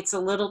 It's a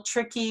little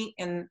tricky,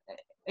 and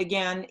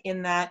again,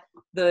 in that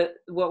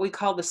what we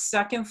call the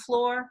second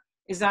floor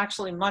is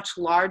actually much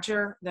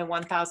larger than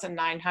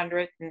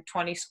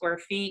 1,920 square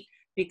feet,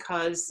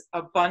 because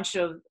a bunch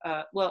of,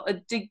 a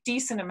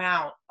decent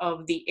amount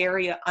of the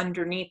area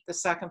underneath the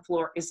second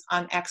floor is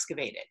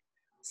unexcavated.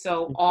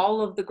 So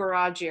all of the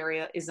garage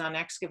area is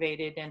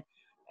unexcavated, and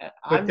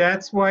but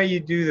that's why you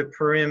do the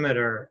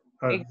perimeter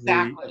of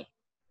exactly.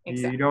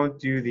 You don't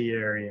do the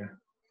area.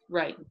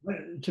 Right.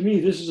 To me,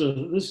 this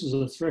is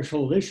a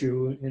threshold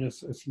issue, and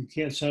if you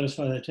can't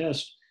satisfy that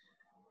test,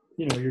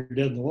 you know, you're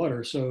dead in the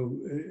water. So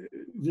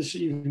this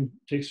even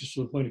takes us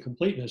to the point of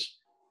completeness.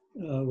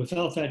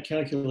 Without that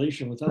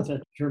calculation, without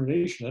that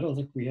determination, I don't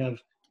think we have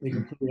a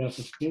complete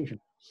application.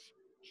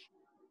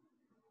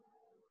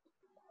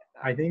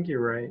 I think you're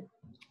right.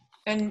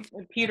 And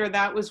Peter,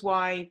 that was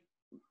why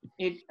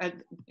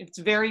it's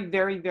very,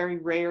 very, very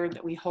rare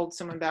that we hold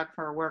someone back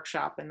for a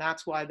workshop, and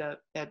that's why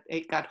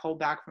it got held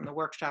back from the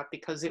workshop,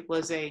 because it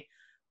was a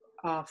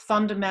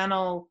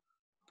fundamental,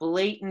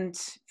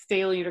 blatant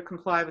failure to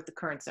comply with the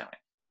current zoning.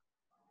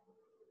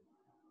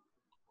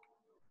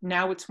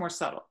 Now it's more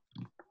subtle.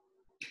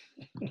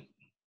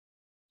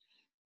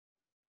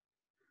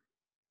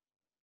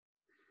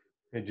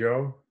 Hey,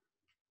 Joe.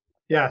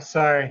 Yeah,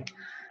 sorry.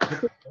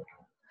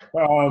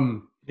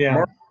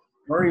 Yeah.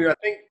 Maureen, I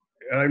think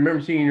I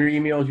remember seeing in your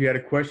emails you had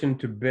a question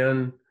to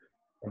Ben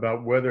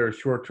about whether a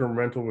short-term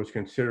rental was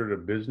considered a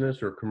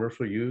business or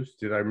commercial use.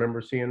 Did I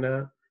remember seeing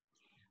that?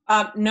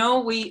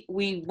 No,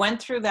 we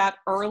went through that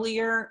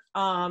earlier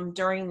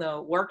during the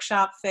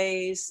workshop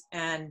phase,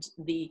 and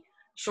the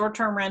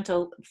short-term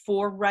rental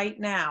for right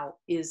now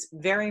is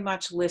very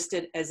much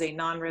listed as a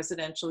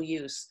non-residential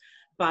use.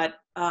 But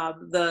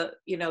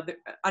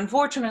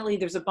unfortunately,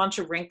 there's a bunch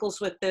of wrinkles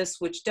with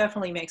this, which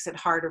definitely makes it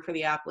harder for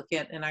the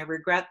applicant. And I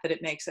regret that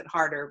it makes it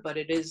harder, but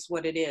it is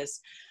what it is.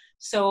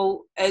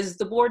 So as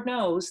the board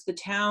knows, the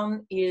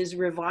town is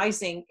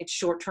revising its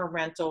short-term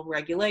rental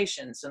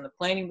regulations, and the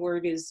planning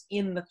board is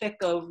in the thick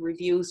of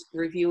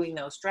reviewing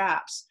those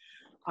drafts.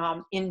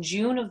 In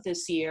June of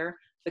this year,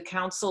 the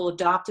council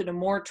adopted a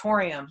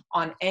moratorium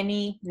on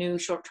any new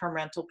short-term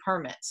rental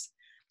permits.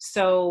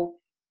 So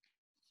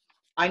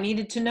I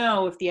needed to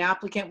know if the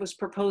applicant was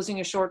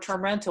proposing a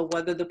short-term rental,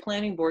 whether the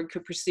planning board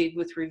could proceed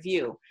with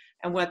review.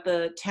 And what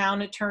the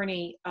town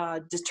attorney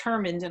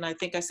determined, and I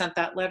think I sent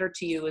that letter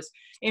to you, is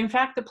in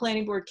fact, the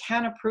planning board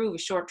can approve a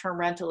short-term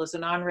rental as a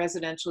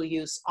non-residential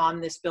use on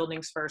this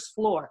building's first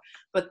floor.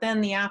 But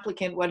then the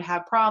applicant would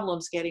have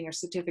problems getting a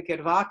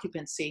certificate of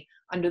occupancy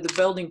under the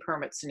building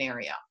permit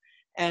scenario.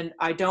 And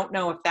I don't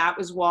know if that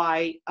was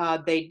why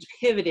they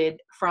pivoted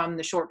from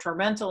the short-term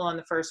rental on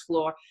the first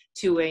floor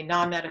to a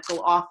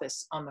non-medical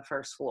office on the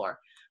first floor.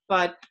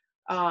 But,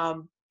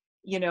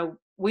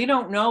 we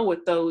don't know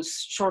what those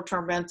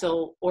short-term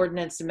rental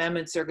ordinance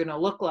amendments are going to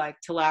look like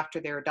till after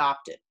they're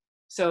adopted.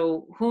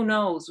 So who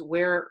knows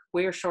where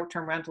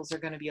short-term rentals are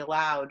going to be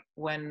allowed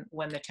when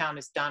the town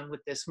is done with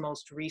this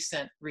most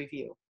recent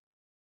review.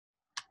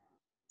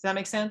 Does that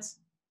make sense?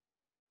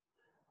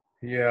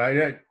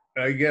 Yeah,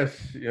 I guess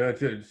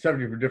it's a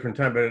subject for a different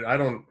time, but I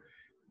don't.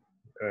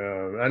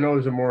 I know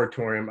there's a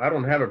moratorium. I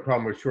don't have a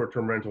problem with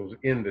short-term rentals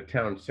in the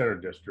town center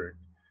district,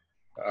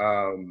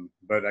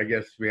 but I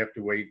guess we have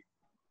to wait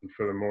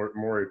for the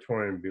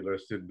moratorium to be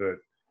listed. But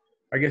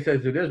I guess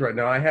as it is right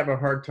now, I have a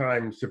hard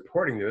time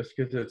supporting this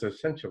because it's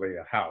essentially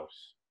a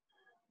house,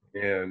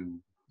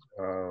 and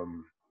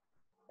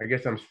I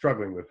guess I'm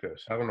struggling with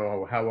this. I don't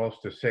know how else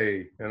to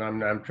say, and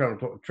I'm trying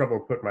to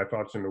trouble putting my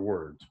thoughts into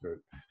words, but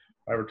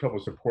I have trouble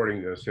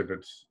supporting this if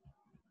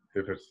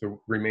it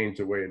remains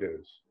the way it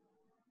is.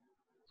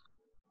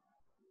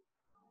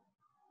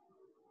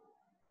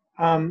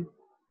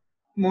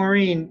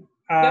 Maureen,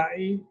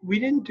 Yep. we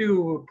didn't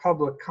do a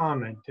public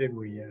comment, did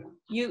we yet?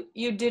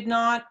 You did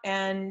not,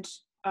 and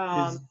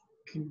I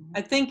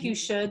think you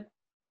should.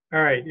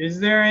 All right. Is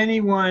there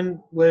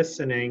anyone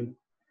listening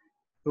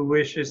who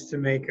wishes to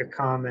make a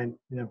comment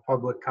in a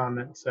public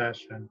comment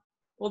session?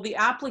 Well, the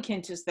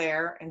applicant is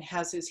there and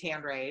has his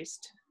hand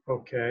raised.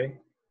 Okay.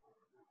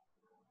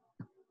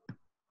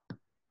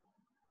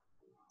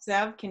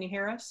 Zev, can you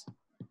hear us?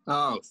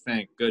 Oh,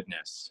 thank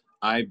goodness.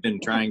 I've been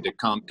trying to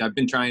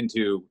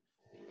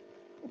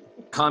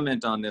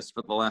comment on this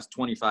for the last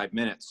 25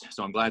 minutes,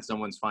 so I'm glad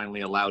someone's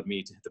finally allowed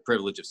me the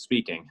privilege of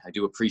speaking. I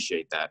do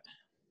appreciate that.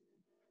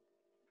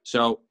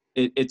 So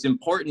it's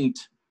important.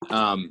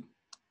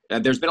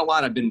 There's been a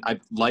lot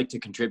I'd like to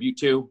contribute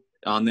to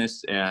on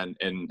this, and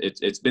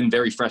it's been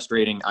very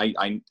frustrating. I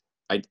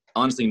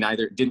honestly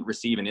didn't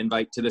receive an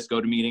invite to this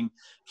meeting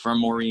from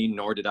Maureen,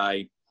 nor did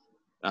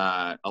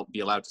I'll be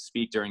allowed to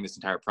speak during this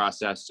entire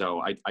process.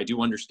 So I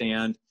do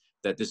understand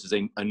that this is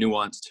a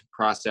nuanced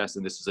process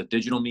and this is a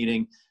digital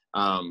meeting.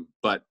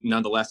 But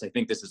nonetheless, I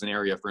think this is an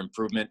area for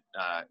improvement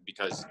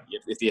because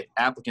if the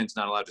applicant's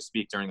not allowed to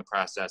speak during the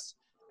process,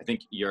 I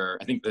think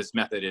this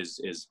method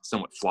is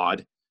somewhat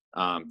flawed.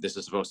 This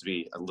is supposed to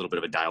be a little bit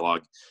of a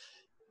dialogue.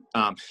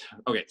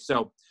 Okay,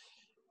 so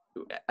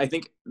I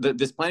think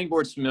this planning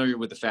board's familiar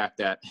with the fact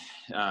that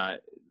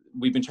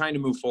we've been trying to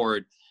move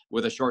forward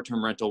with a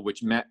short-term rental,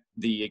 which met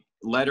the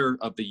letter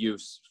of the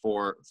use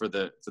for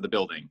the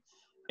building.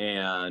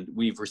 And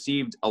we've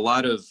received a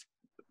lot of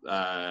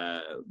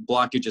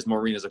blockage, as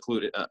Maureen has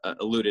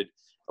alluded,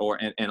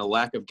 and a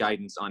lack of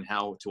guidance on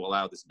how to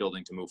allow this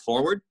building to move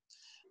forward.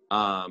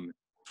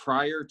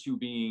 Prior to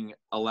being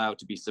allowed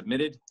to be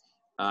submitted,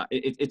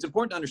 it's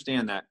important to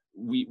understand that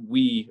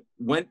we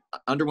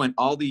underwent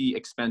all the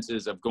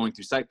expenses of going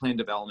through site plan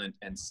development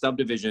and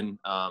subdivision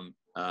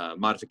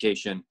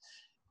modification,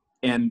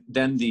 and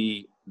then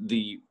the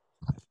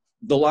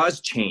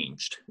laws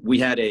changed. We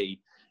had a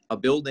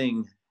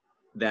building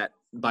that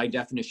by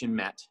definition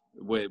met.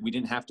 We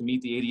didn't have to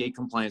meet the ADA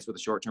compliance with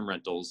the short-term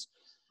rentals.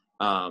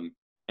 And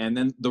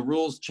then the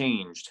rules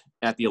changed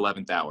at the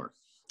 11th hour.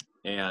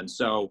 And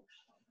so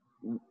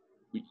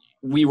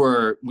we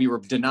were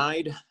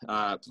denied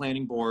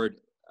planning board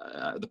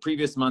the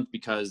previous month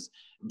because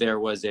there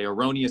was a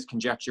erroneous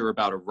conjecture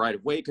about a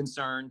right-of-way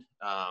concern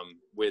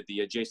with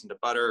the adjacent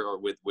abutter, or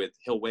with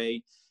Hill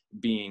Way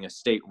being a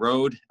state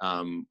road.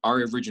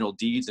 Our original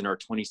deeds in our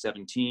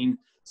 2017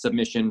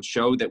 submission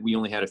showed that we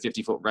only had a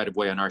 50-foot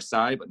right-of-way on our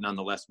side, but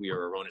nonetheless, we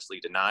are erroneously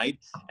denied.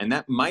 And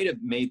that might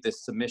have made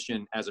this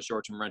submission as a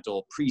short-term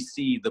rental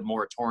precede the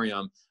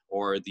moratorium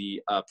or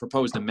the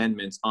proposed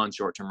amendments on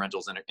short-term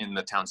rentals in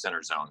the town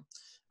center zone.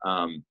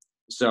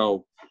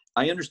 So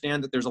I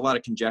understand that there's a lot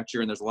of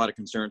conjecture and there's a lot of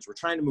concerns. We're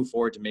trying to move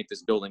forward to make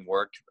this building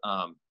work.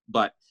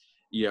 But,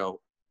 you know,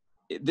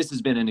 this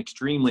has been an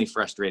extremely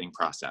frustrating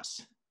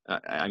process.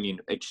 I mean,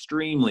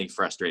 extremely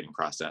frustrating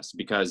process,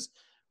 because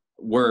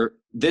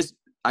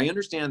I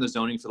understand the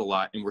zoning for the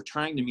lot and we're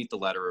trying to meet the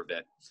letter of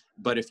it.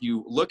 But if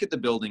you look at the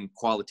building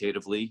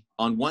qualitatively,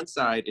 on one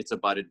side, it's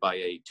abutted by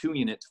a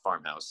 2-unit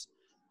farmhouse.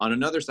 On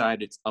another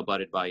side, it's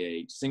abutted by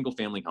a single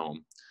family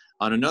home.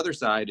 On another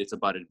side, it's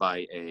abutted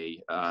by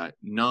a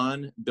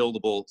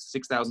non-buildable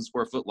 6,000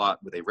 square foot lot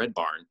with a red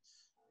barn.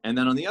 And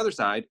then on the other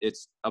side,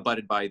 it's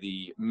abutted by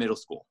the middle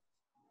school.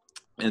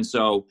 And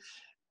so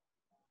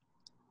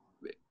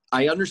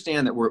I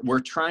understand that we're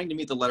trying to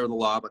meet the letter of the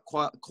law, but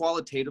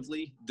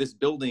qualitatively, this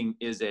building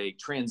is a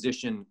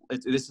transition.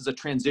 This is a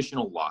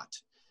transitional lot.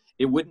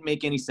 It wouldn't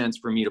make any sense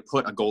for me to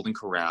put a Golden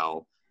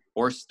Corral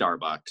or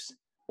Starbucks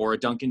or a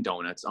Dunkin'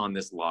 Donuts on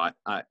this lot.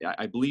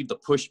 I believe the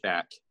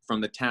pushback from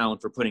the town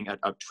for putting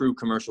a true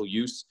commercial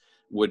use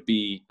would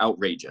be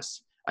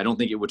outrageous. I don't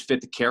think it would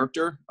fit the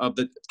character of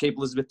the Cape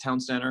Elizabeth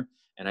Town Center,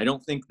 and I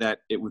don't think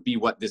that it would be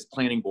what this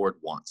planning board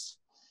wants.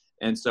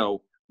 And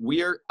so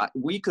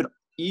we could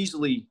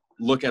easily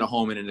look at a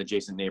home in an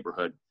adjacent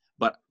neighborhood,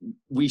 but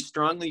we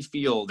strongly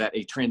feel that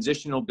a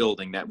transitional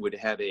building that would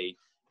have a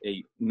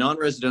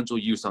non-residential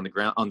use on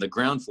the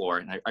ground floor,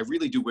 and I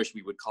really do wish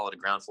we would call it a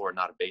ground floor,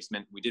 not a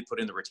basement. We did put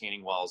in the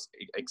retaining walls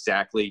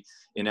exactly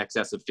in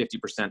excess of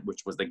 50%,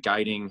 which was the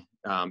guiding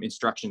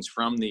instructions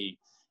from the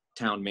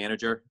town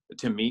manager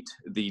to meet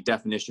the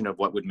definition of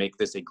what would make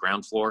this a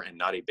ground floor and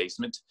not a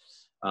basement.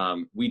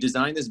 We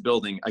designed this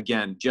building,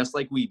 again, just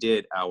like we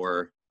did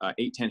our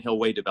 810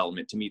 Hillway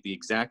development, to meet the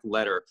exact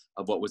letter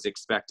of what was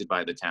expected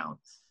by the town.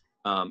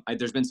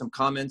 There's been some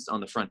comments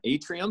on the front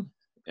atrium,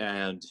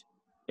 and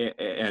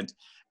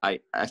I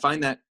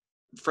find that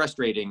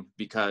frustrating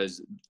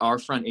because our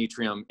front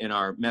atrium in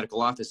our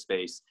medical office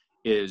space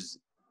is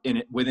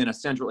within a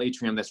central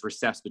atrium that's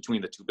recessed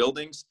between the two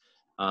buildings.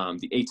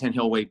 The 810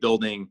 Hillway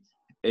building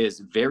is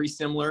very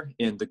similar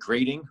in the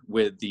grading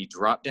with the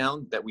drop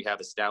down that we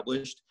have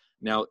established.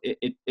 Now,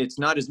 it's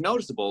not as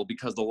noticeable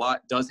because the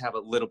lot does have a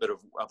little bit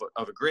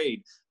of a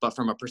grade, but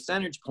from a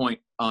percentage point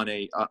on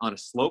a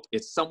slope,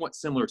 it's somewhat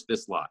similar to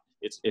this lot.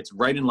 It's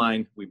right in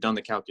line. We've done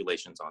the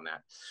calculations on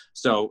that.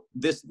 So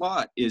this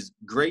lot is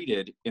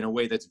graded in a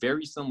way that's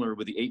very similar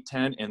with the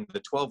 810 and the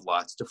 12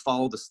 lots to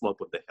follow the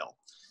slope of the hill.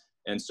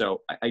 And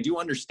so I do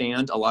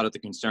understand a lot of the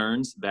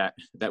concerns that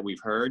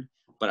we've heard,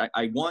 but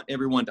I want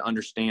everyone to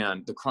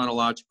understand the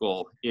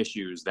chronological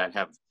issues that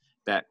have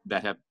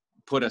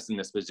put us in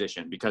this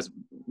position, because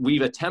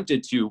we've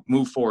attempted to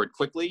move forward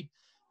quickly.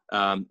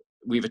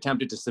 We've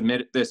attempted to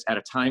submit this at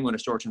a time when a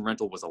short-term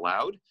rental was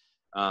allowed.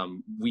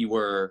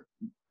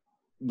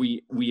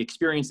 We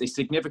experienced a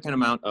significant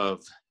amount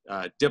of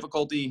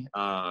difficulty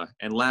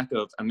and lack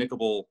of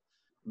amicable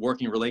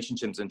working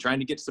relationships and trying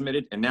to get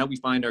submitted. And now we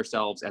find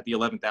ourselves at the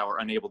 11th hour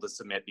unable to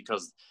submit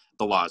because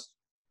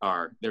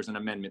there's an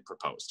amendment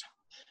proposed.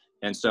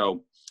 And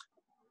so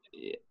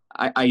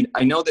I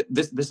know that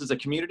this is a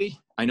community.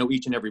 I know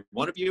each and every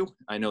one of you.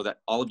 I know that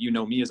all of you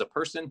know me as a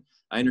person.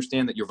 I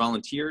understand that you're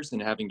volunteers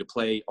and having to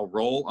play a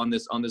role on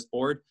this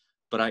board.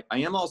 But I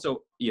am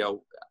also,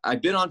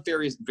 I've been on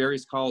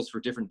various calls for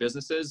different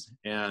businesses,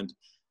 and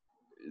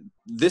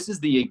this is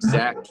the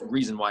exact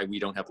reason why we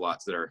don't have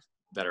lots that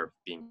are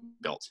being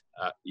built.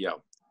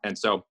 And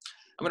so I'm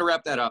going to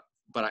wrap that up.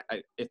 But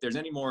if there's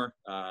any more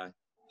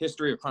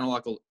history or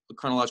chronological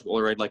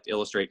order I'd like to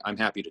illustrate, I'm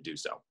happy to do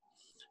so.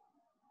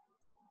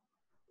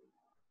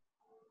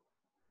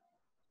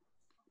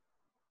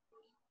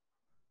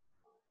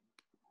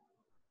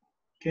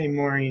 Okay,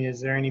 Maureen,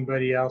 is there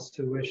anybody else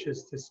who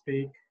wishes to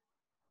speak?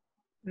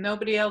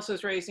 Nobody else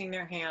is raising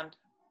their hand.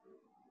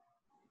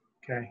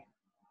 Okay.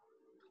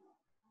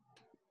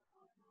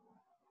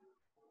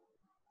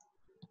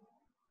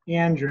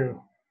 Andrew.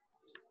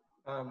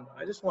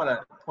 I just want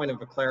a point of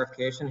a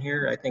clarification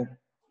here. I think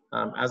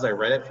as I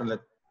read it from the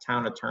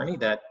town attorney,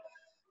 that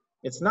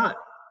it's not,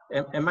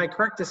 am I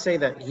correct to say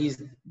that he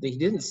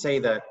didn't say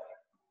that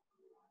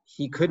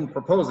he couldn't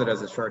propose it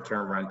as a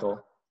short-term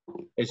rental?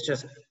 It's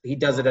just he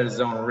does it at his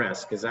own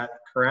risk. Is that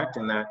correct?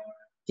 And that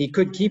he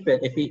could keep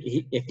it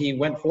if he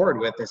went forward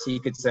with this, he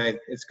could say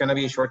it's going to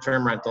be a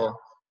short-term rental.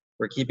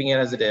 We're keeping it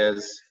as it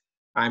is.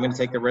 I'm going to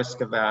take the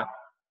risk of that.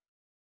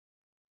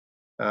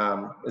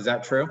 Is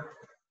that true?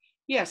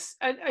 Yes,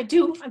 I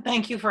do.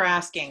 Thank you for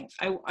asking.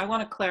 I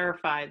want to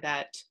clarify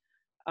that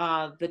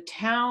the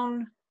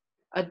town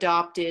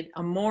adopted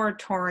a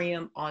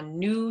moratorium on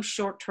new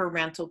short-term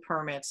rental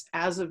permits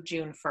as of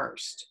June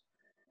 1st.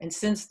 And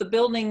since the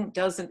building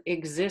doesn't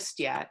exist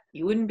yet,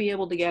 you wouldn't be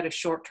able to get a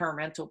short-term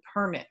rental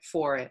permit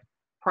for it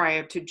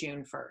prior to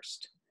June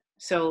 1st.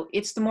 So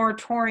it's the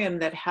moratorium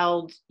that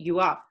held you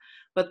up.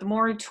 but the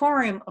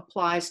moratorium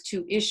applies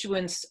to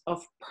issuance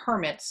of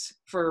permits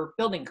for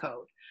building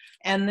code.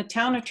 And the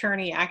town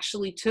attorney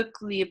actually took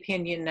the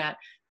opinion that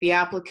the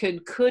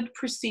applicant could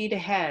proceed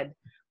ahead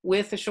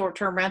with a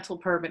short-term rental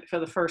permit for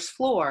the first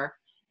floor.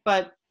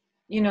 But,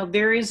 you know,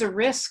 there is a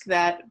risk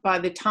that by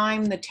the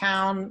time the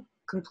town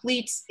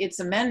completes its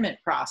amendment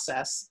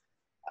process,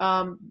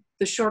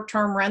 the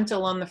short-term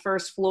rental on the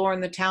first floor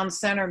in the town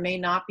center may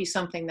not be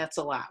something that's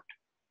allowed.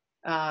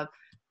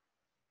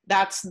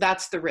 That's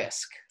the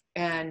risk.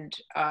 And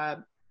I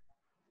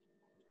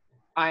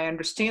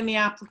understand the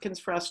applicant's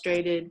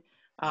frustrated,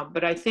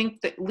 but I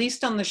think that at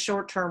least on the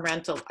short-term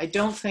rental, I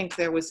don't think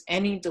there was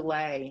any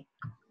delay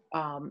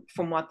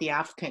from what the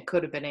applicant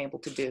could have been able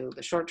to do.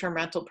 The short-term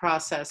rental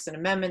process and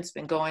amendments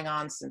been going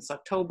on since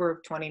October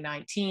of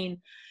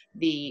 2019.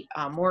 The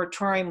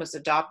moratorium was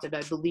adopted,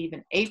 I believe,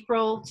 in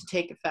April to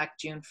take effect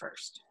June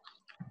 1st.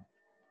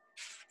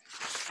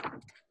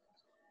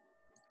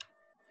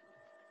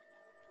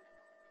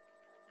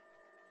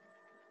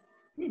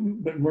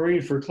 But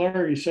Maureen, for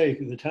clarity's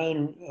sake, the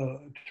town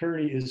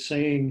attorney is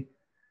saying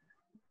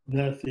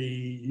that the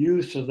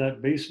use of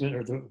that basement,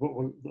 or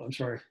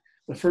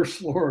the first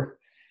floor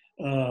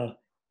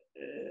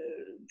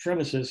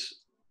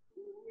premises,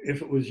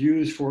 if it was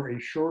used for a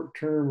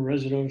short-term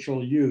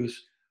residential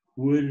use,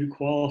 would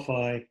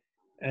qualify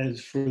as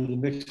for the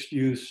mixed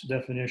use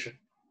definition.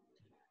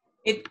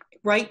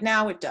 Right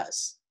now it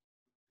does.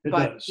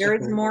 But there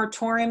is a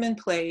moratorium in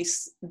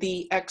place.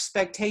 The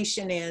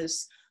expectation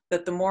is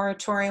that the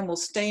moratorium will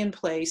stay in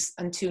place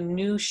until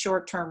new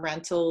short-term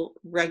rental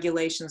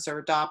regulations are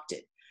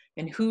adopted.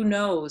 And who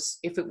knows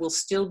if it will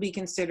still be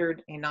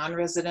considered a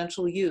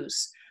non-residential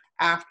use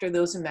after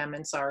those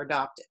amendments are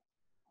adopted.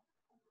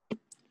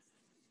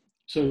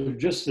 So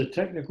just the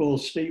technical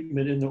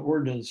statement in the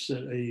ordinance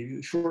that a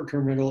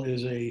short-term rental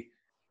is an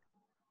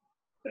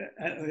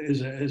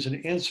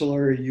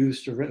ancillary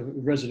use to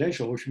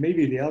residential, which may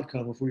be the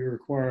outcome if we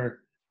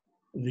require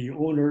the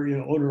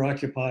owner,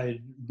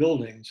 owner-occupied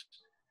buildings.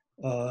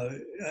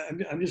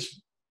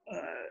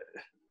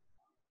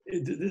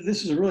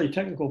 This is a really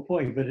technical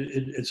point, but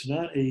it's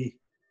not a,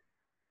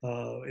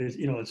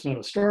 it's not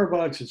a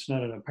Starbucks, it's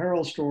not an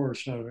apparel store,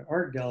 it's not an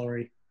art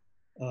gallery.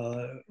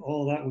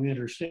 All that we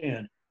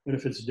understand. But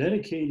if it's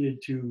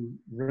dedicated to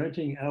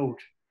renting out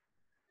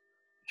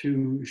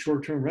to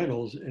short-term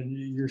rentals, and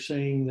you're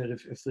saying that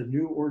if the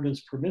new ordinance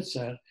permits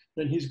that,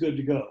 then he's good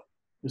to go,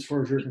 as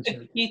far as you're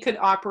concerned. He could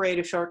operate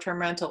a short-term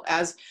rental.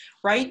 As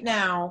right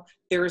now,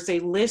 there is a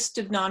list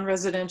of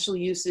non-residential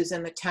uses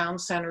in the town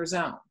center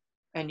zone.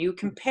 And you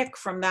can pick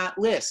from that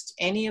list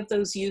any of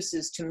those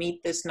uses to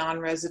meet this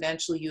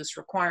non-residential use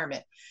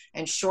requirement.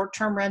 And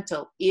short-term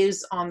rental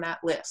is on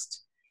that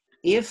list.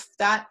 If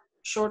that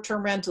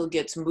short-term rental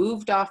gets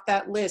moved off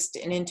that list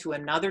and into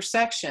another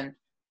section,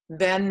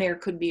 then there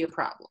could be a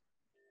problem.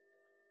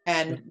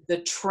 And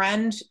the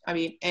trend, I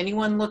mean,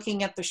 anyone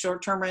looking at the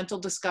short-term rental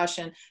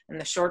discussion and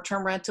the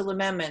short-term rental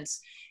amendments,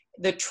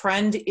 the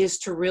trend is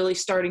to really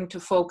starting to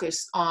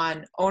focus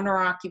on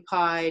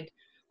owner-occupied,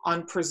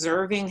 on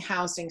preserving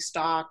housing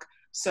stock.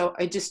 So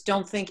I just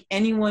don't think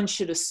anyone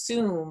should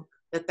assume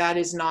that that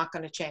is not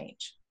going to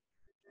change.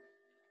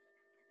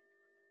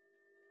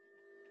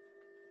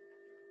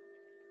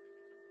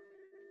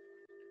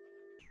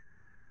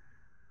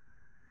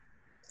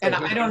 And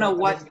I don't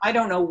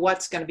know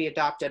what's going to be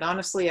adopted.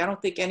 Honestly, I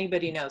don't think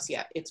anybody knows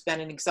yet. It's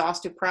been an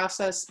exhaustive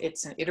process.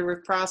 It's an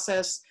iterative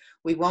process.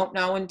 We won't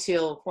know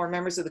until 4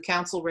 members of the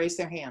council raise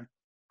their hand.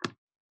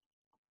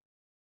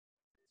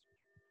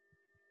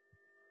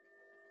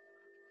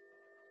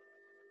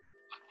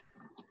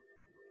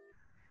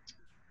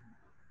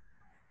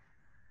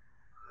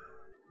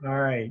 All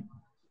right.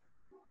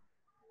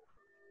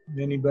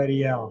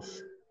 Anybody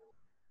else?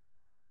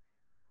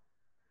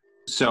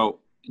 So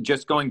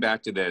just going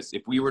back to this,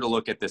 if we were to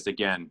look at this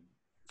again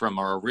from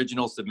our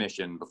original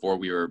submission before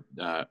we were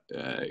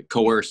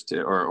coerced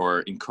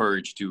or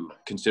encouraged to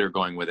consider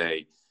going with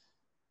a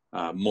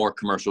more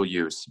commercial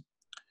use,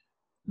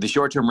 the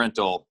short-term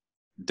rental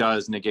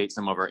does negate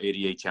some of our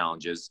ADA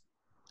challenges.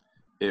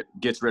 It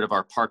gets rid of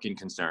our parking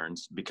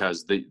concerns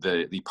because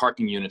the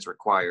parking units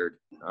required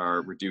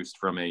are reduced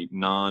from a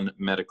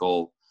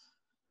non-medical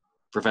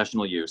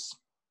professional use.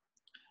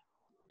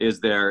 Is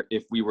there,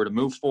 if we were to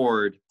move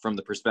forward from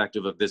the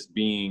perspective of this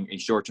being a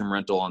short-term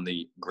rental on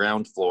the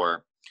ground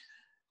floor,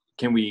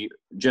 can we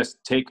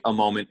just take a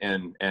moment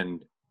and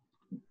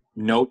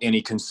note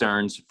any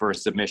concerns for a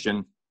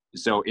submission?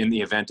 So in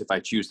the event, if I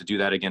choose to do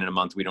that again in a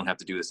month, we don't have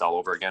to do this all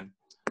over again?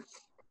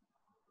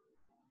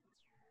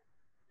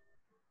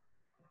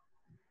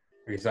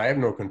 Because I have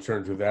no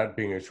concerns with that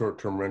being a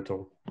short-term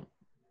rental.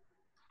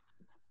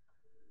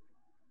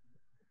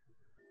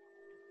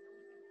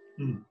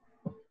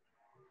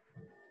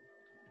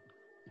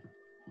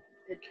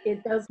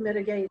 It does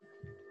mitigate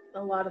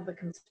a lot of the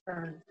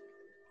concerns.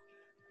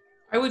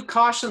 I would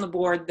caution the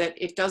board that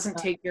it doesn't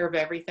take care of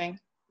everything.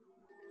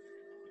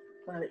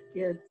 But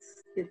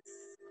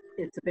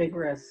it's a big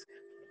risk.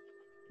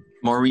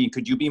 Maureen,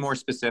 could you be more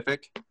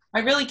specific? I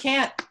really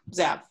can't,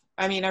 Zeb.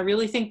 I mean, I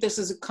really think this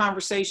is a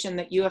conversation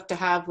that you have to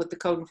have with the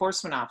code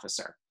enforcement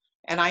officer.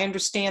 And I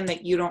understand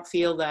that you don't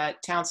feel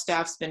that town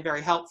staff's been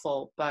very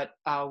helpful, but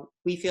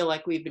we feel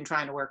like we've been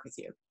trying to work with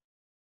you.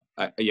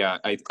 Yeah,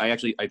 I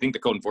think the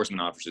code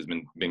enforcement officer has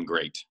been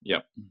great.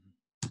 Yep.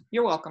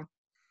 You're welcome.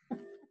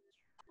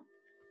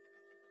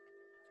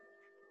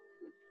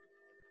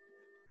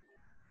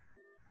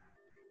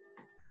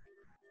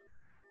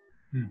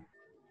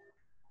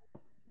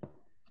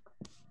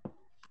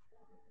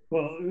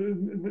 Well,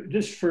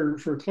 just for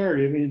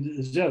clarity, I mean,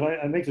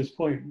 Zev, I make this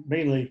point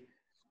mainly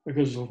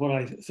because of what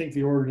I think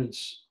the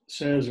ordinance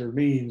says or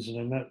means,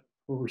 and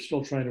we're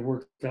still trying to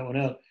work that one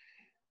out.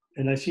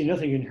 And I see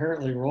nothing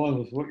inherently wrong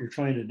with what you're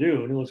trying to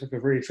do. And it looks like a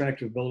very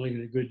attractive building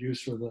and a good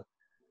use for the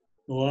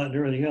lot and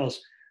everything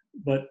else.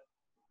 But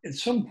at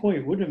some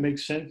point, wouldn't it make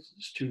sense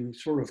to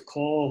sort of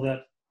call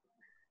that,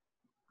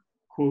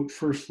 quote,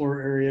 first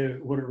floor area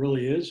what it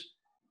really is?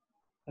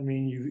 I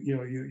mean,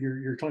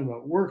 you're talking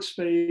about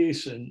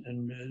workspace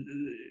and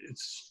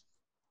it's,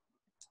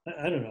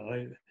 I don't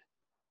know.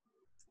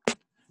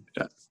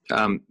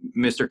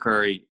 Mr.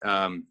 Curry,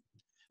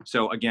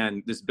 so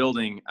again, this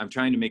building, I'm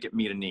trying to make it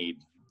meet a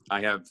need.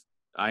 I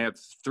have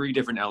 3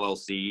 different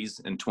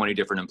LLCs and 20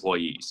 different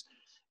employees.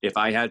 If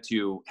I had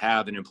to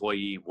have an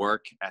employee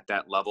work at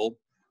that level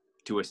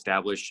to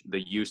establish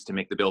the use to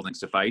make the building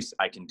suffice,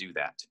 I can do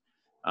that.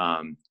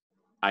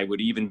 I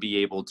would even be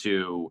able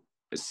to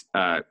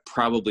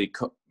probably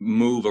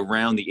move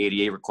around the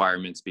ADA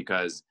requirements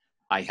because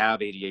I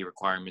have ADA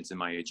requirements in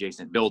my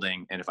adjacent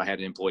building. And if I had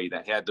an employee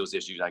that had those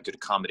issues, I could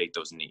accommodate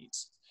those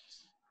needs.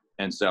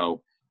 And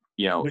so,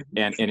 you know,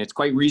 and it's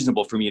quite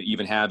reasonable for me to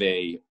even have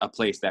a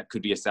place that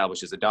could be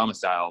established as a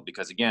domicile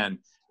because again,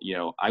 you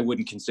know, I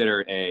wouldn't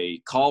consider a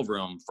call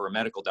room for a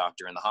medical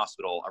doctor in the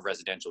hospital a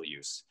residential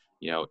use.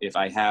 You know, if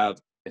I have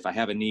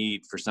a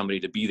need for somebody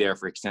to be there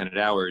for extended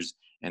hours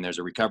and there's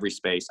a recovery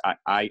space,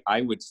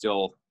 I would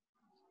still,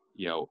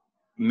 you know,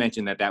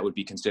 mention that would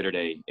be considered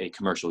a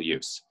commercial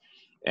use.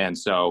 And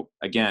so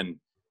again,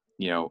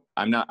 you know,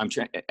 I'm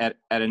trying at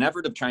an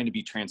effort of trying to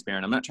be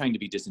transparent. I'm not trying to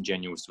be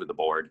disingenuous with the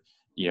board.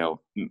 You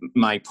know,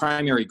 my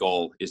primary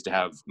goal is to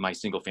have my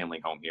single family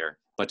home here,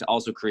 but to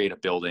also create a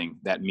building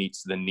that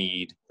meets the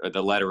need or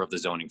the letter of the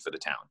zoning for the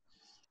town.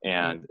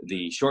 And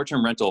the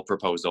short-term rental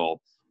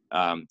proposal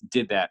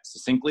did that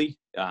succinctly.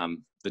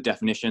 The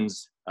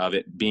definitions of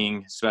it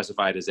being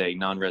specified as a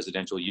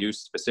non-residential use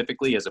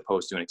specifically, as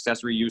opposed to an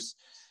accessory use,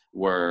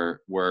 were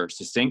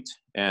succinct,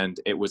 and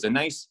it was a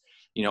nice,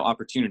 you know,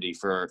 opportunity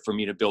for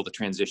me to build a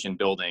transition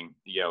building,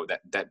 you know,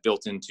 that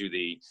built into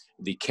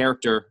the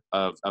character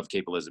of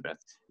Cape Elizabeth.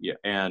 Yeah,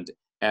 and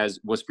as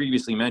was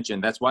previously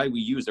mentioned, that's why we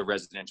used a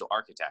residential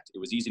architect. It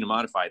was easy to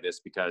modify this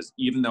because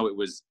even though it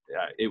was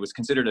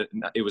considered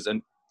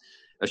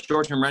a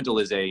short-term rental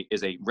is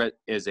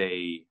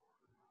a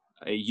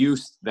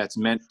use that's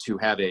meant to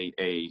have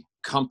a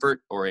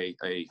comfort or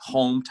a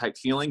home type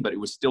feeling, but it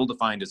was still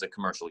defined as a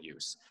commercial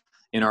use.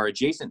 In our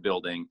adjacent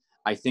building,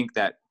 I think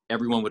that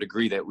everyone would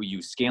agree that we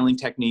use scaling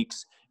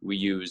techniques, we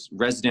use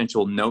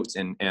residential notes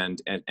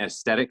and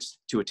aesthetics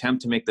to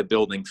attempt to make the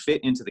building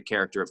fit into the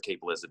character of Cape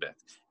Elizabeth.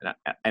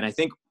 And I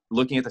think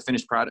looking at the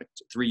finished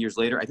product 3 years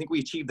later, I think we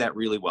achieved that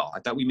really well. I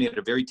thought we made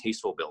a very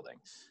tasteful building.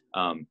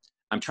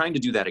 I'm trying to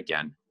do that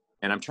again.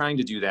 And I'm trying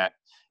to do that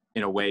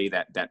in a way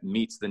that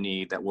meets the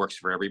need, that works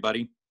for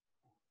everybody.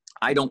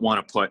 I don't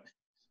want to put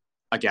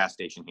a gas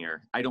station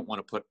here. I don't want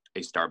to put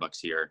a Starbucks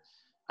here.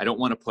 I don't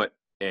want to put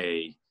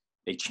a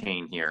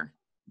chain here,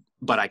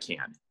 but I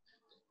can,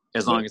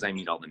 as long as I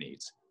meet all the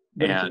needs.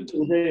 And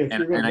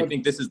I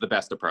think this is the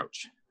best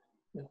approach.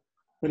 Yeah.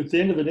 But at the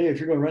end of the day, if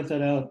you're going to rent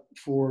that out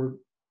for,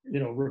 you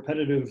know,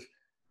 repetitive,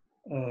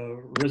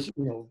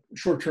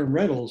 short-term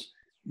rentals,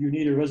 you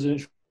need a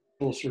residential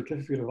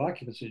certificate of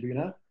occupancy, do you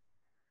not?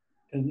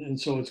 And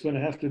so it's going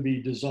to have to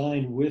be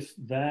designed with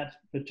that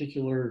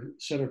particular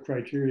set of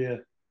criteria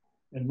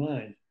in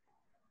mind.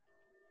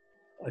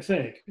 I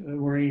think.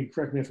 Maureen,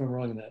 correct me if I'm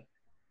wrong in that.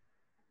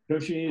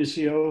 Don't you need a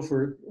CO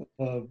for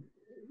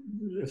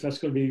if that's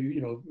going to be,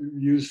 you know,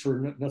 used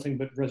for nothing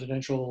but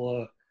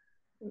residential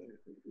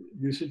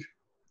usage?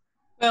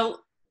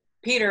 Well,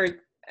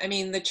 Peter, I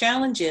mean, the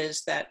challenge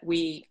is that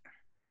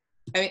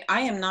I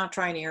am not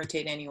trying to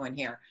irritate anyone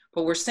here,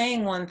 but we're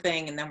saying one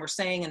thing and then we're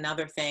saying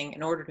another thing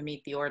in order to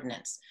meet the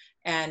ordinance.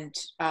 And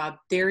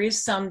there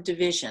is some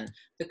division.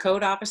 The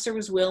code officer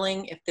was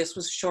willing, if this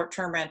was a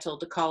short-term rental,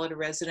 to call it a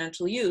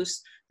residential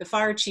use. The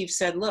fire chief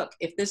said, look,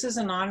 if this is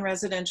a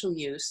non-residential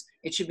use,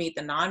 it should meet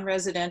the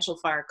non-residential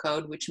fire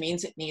code, which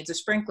means it needs a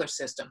sprinkler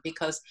system.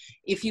 Because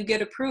if you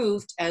get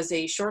approved as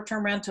a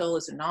short-term rental,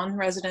 as a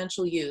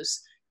non-residential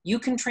use, you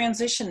can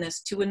transition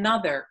this to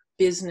another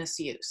business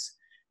use.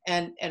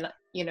 And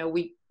you know,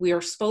 we are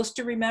supposed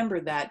to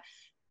remember that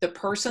the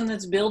person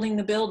that's building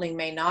the building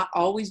may not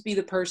always be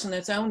the person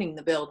that's owning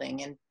the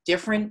building, and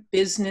different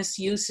business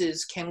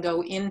uses can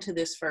go into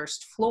this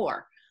first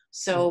floor.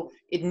 So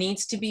it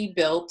needs to be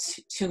built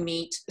to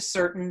meet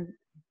certain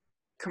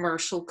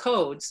commercial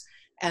codes,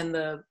 and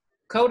the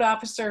code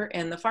officer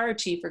and the fire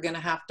chief are going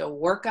to have to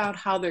work out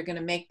how they're going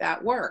to make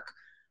that work.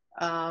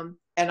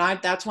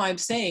 That's why I'm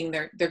saying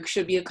there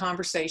should be a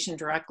conversation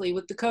directly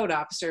with the code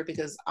officer,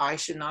 because I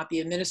should not be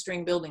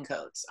administering building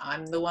codes.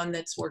 I'm the one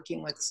that's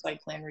working with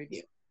site plan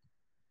review.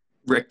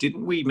 Rick,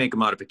 didn't we make a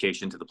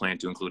modification to the plan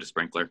to include a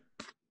sprinkler?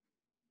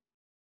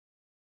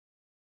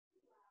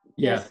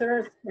 Yeah. Yes, there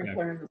is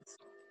sprinkler.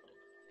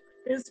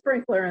 There's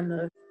sprinkler in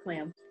the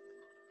plan.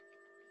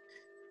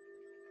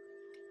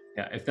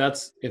 Yeah, if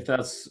that's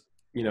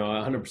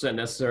 100%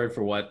 necessary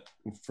for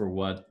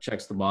what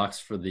checks the box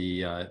for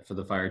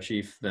the fire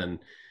chief, then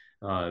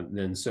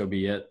so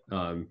be it.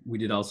 We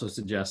did also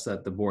suggest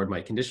that the board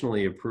might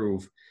conditionally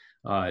approve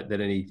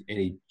that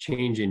any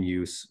change in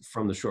use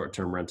from the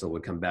short-term rental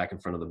would come back in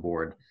front of the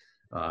board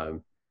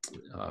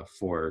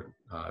for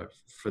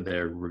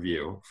their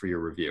review, for your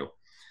review.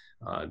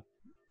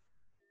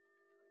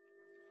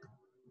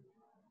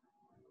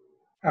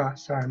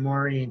 Sorry,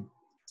 Maureen.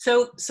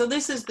 So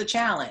this is the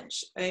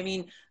challenge. I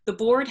mean, the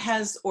board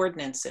has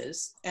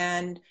ordinances,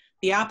 and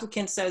the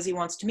applicant says he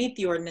wants to meet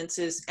the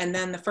ordinances, and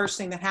then the first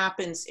thing that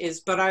happens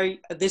is, but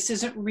this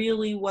isn't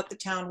really what the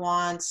town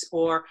wants,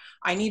 or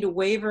I need a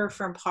waiver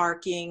from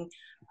parking.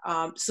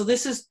 So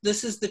this is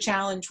the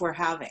challenge we're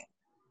having.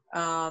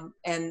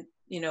 And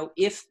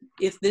if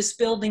this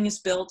building is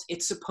built,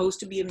 it's supposed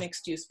to be a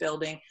mixed-use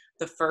building.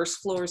 The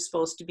first floor is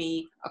supposed to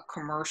be a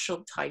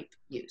commercial type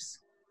use.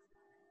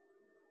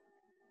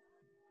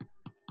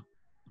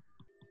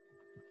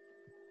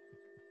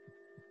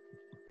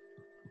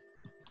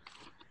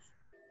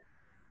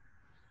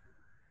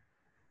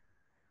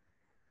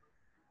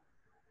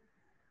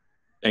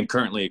 And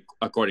currently,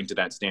 according to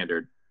that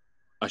standard,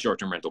 a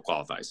short-term rental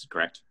qualifies,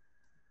 correct?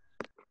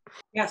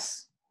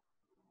 Yes.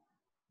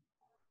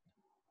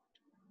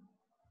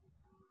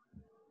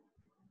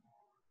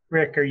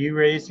 Rick, are you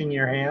raising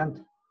your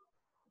hand?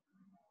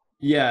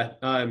 Yeah,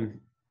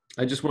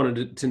 I just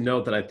wanted to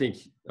note that I think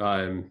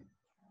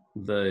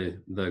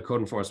the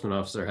code enforcement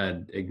officer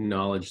had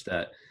acknowledged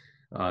that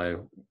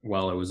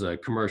while it was a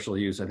commercial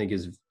use, I think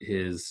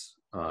his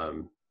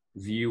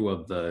view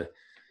of the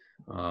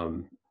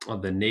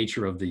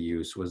nature of the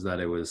use was that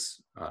it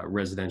was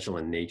residential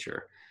in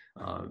nature.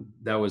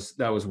 That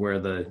was where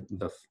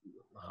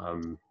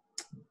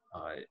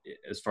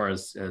as far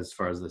as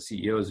the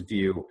CEO's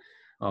view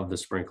of the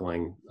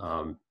sprinkling,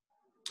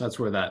 that's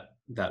where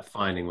that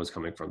finding was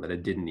coming from, that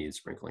it didn't need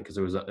sprinkling because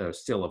it was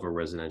still of a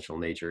residential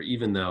nature,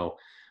 even though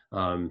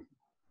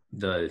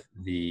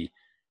the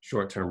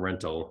short-term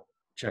rental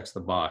checks the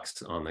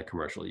box on the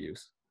commercial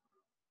use.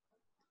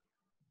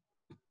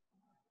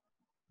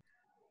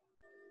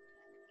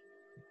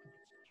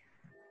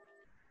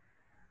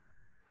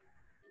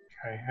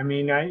 Okay. I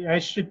mean, I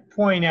should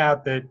point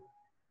out that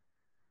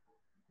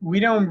we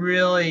don't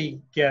really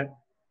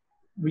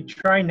we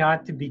try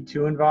not to be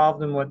too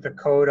involved in what the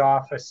code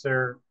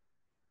officer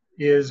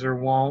is or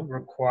won't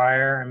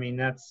require. I mean,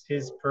 that's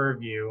his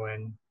purview,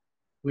 and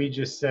we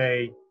just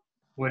say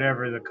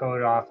whatever the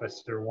code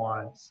officer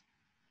wants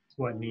is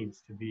what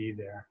needs to be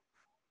there.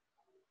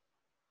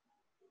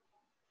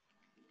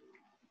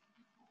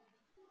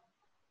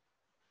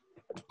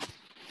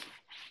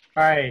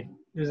 All right,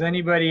 does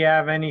anybody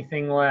have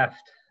anything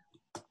left?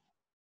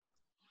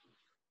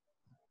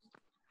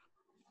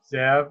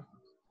 Zev?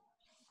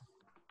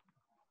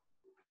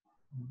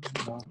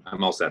 No.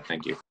 I'm all set,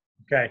 thank you.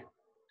 Okay.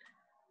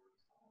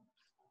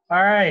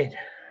 All right.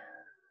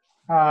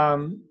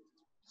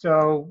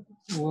 So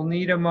we'll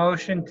need a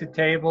motion to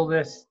table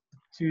this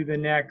to the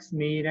next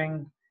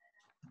meeting.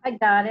 I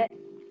got it.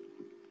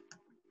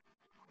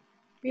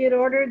 Be it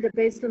ordered that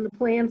based on the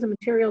plans and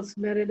materials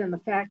submitted and the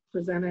facts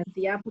presented,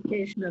 the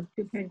application of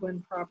Two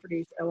Penguin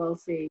Properties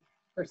LLC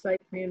for site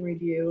plan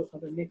review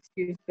of a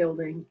mixed-use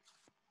building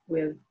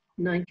with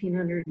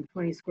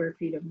 1,920 square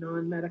feet of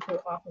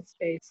non-medical office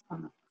space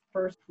on the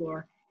first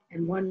floor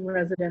and one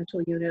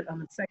residential unit on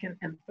the second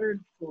and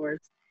third floors,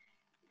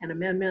 and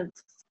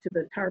amendments to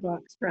the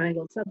Tarbox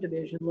Triangle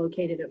subdivision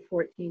located at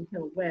 14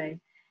 Hill Way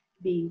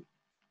be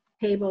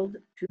tabled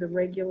to the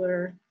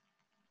regular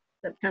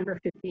September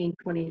 15,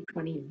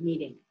 2020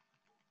 meeting,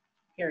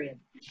 period.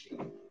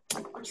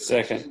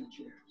 Second.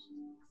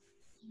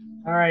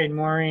 All right,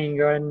 Maureen,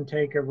 go ahead and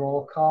take a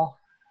roll call.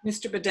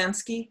 Mr.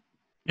 Budensky,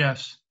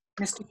 Yes.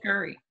 Mr.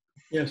 Curry,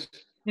 Yes.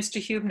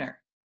 Mr. Hubner,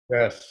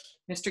 Yes.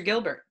 Mr.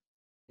 Gilbert,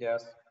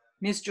 Yes.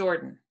 Ms.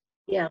 Jordan,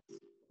 Yes.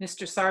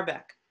 Mr.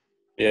 Sarbeck,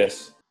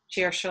 Yes.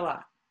 Chair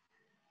Shalat.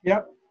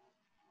 Yep.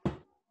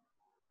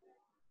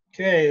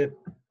 Okay,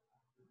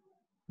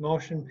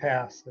 motion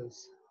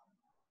passes.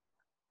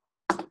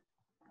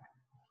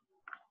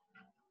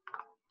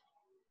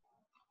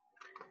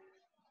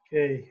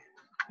 Okay,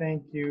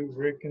 thank you,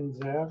 Rick and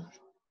Zev.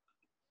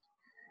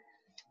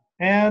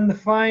 And the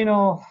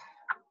final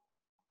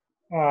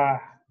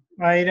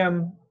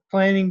item,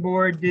 Planning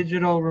Board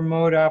Digital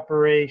Remote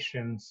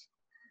Operations.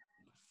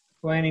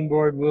 Planning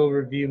Board will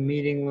review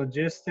meeting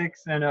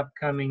logistics and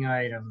upcoming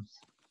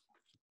items.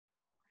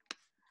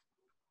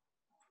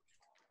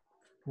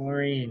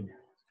 Maureen.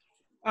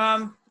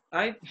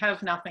 I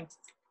have nothing.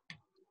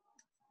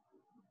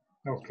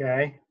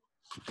 Okay.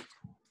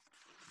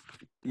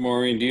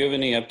 Maureen, do you have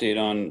any update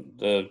on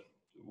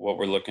what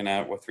we're looking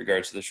at with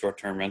regards to the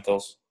short-term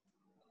rentals?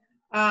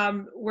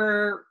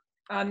 We're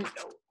on,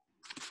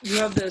 you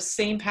have the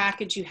same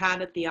package you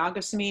had at the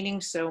August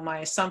meeting, so my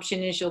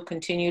assumption is you'll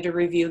continue to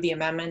review the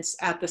amendments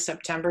at the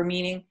September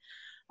meeting.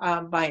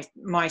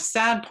 My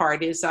sad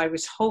part is I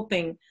was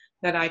hoping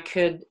that I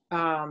could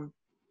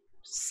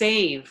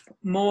save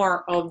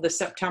more of the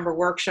September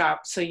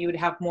workshop so you would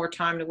have more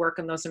time to work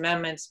on those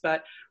amendments,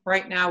 but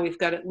right now we've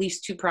got at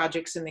least 2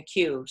 projects in the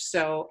queue.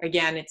 So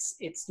again,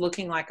 it's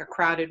looking like a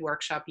crowded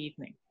workshop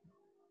evening.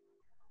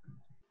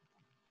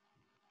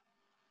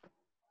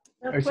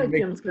 That's why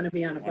Jim's going to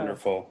be on a boat.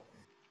 Wonderful.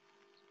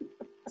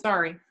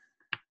 Sorry.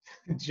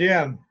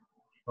 Jim.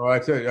 Oh, I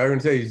was going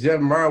to say Zev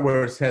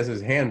Marwitz has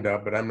his hand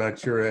up, but I'm not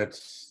sure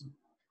it's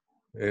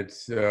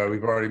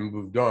we've already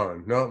moved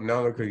on. No,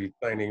 now look, he's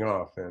signing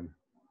off, and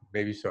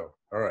maybe so.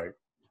 All right,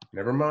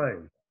 never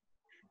mind.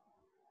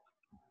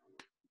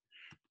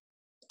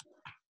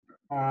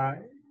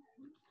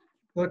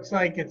 Looks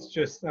like it's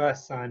just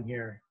us on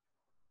here.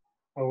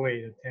 Oh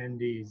wait,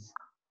 attendees.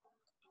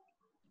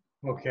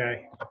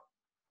 Okay.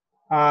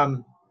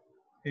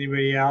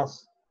 Anybody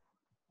else?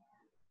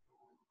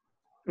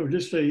 Oh,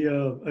 just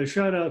a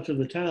shout out to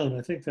the town.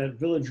 I think that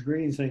Village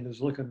Green thing is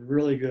looking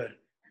really good.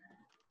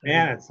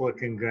 Man, it's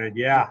looking good.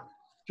 Yeah.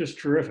 Just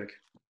terrific.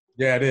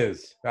 Yeah, it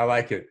is. I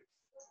like it.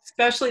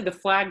 Especially the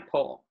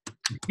flagpole.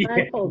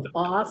 Flagpole's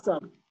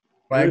awesome.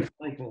 Flag,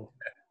 Flagpole.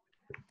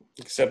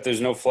 Except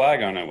there's no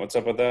flag on it. What's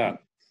up with that?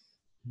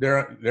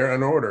 they're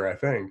in order, I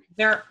think.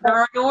 They're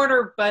in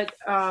order, but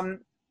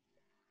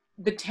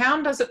the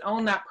town doesn't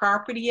own that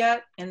property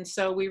yet, and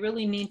so we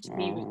really need to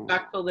be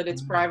respectful that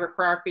it's private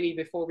property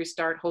before we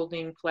start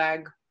holding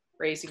flag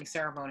raising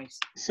ceremonies.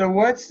 So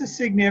what's the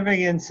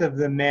significance of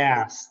the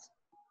mast?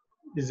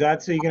 Is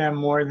that so you can have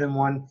more than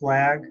one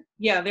flag?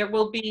 Yeah, there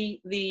will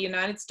be the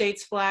United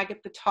States flag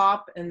at the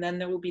top, and then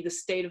there will be the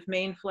state of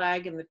Maine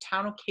flag and the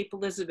town of Cape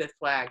Elizabeth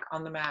flag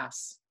on the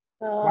mast.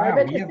 Oh, Wow, I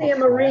bet we you have see a a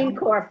Marine flag.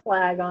 Corps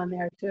flag on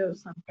there too.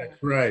 Something.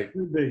 That's right.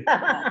 Should be.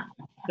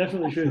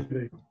 Definitely should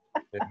be.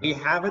 We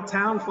have a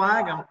town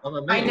flag on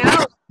the I main.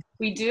 know,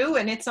 we do,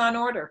 and it's on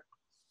order.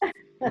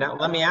 Now,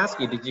 let me ask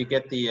you, did you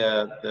get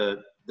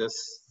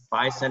this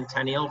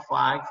bicentennial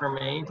flag for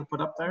Maine to put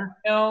up there?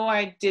 No,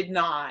 I did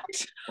not.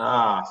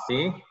 Ah,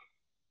 see?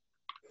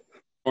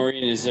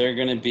 Maureen, is there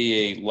going to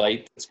be a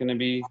light that's going to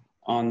be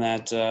on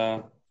that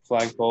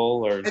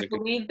flagpole, or is I it?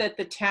 believe that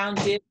the town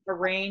did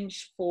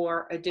arrange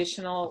for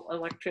additional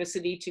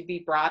electricity to be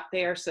brought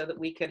there so that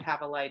we could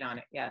have a light on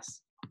it,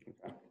 yes.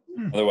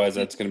 Otherwise,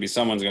 that's going to be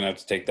someone's going to have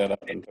to take that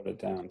up and put it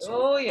down. So.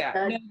 Oh, yeah.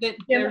 No, Jim,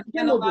 there's been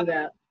Jim a will do lot of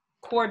that.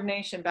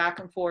 coordination back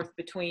and forth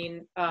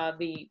between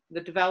the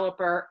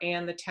developer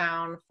and the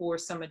town for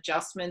some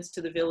adjustments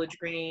to the Village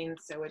Green.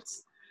 So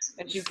it's,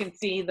 as you can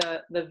see,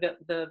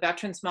 the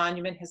Veterans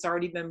Monument has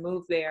already been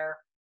moved there.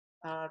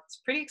 It's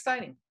pretty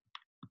exciting.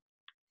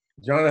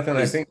 Jonathan,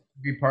 I think to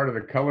be part of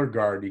the color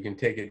guard, you can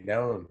take it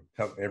down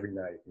every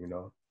night, you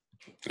know?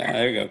 Yeah,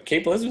 there you go.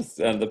 Cape Elizabeth,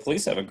 the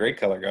police have a great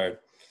color guard.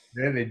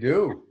 Yeah, they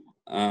do.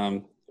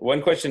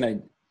 One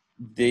question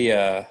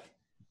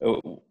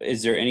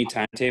is there any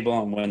timetable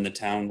on when the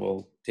town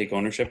will take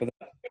ownership of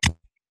that?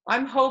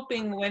 I'm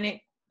hoping when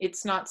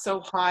it's not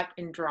so hot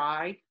and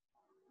dry.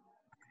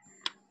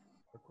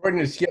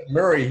 According to Skip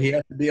Murray, he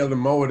has to be able to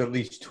mow it at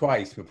least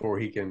twice before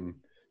he can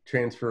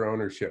transfer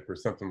ownership or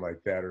something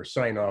like that, or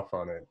sign off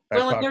on it.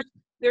 Well, and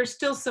there's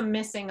still some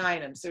missing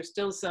items. There's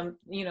still some,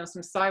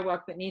 some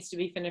sidewalk that needs to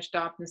be finished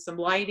up and some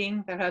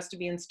lighting that has to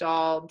be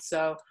installed.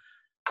 So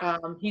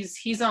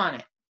he's on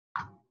it.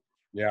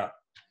 Yeah.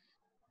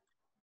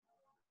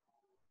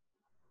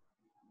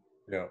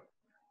 Yeah.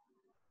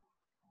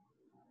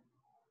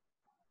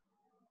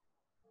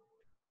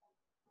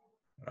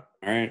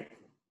 All right.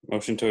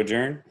 Motion to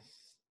adjourn.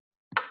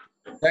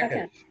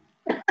 Second.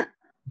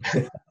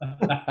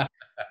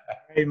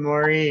 Hey,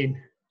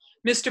 Maureen.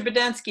 Mr.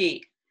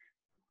 Budensky.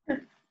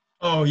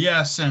 Oh,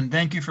 yes, and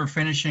thank you for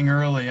finishing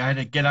early. I had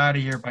to get out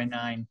of here by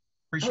 9.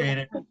 Appreciate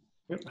it.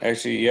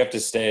 Actually, you have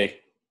to stay.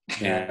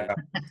 Yeah.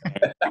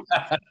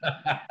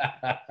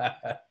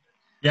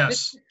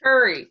 Yes. Mr.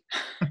 Curry.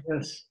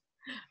 Yes.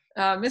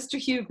 Mr.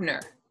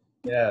 Hubner.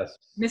 Yes.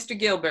 Mr.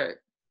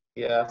 Gilbert.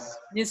 Yes.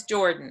 Ms.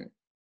 Jordan.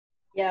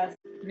 Yes.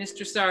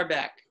 Mr.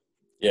 Sarbeck.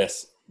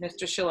 Yes.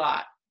 Mr.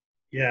 Shalat.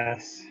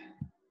 Yes.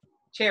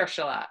 Chair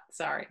Shalat,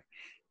 sorry.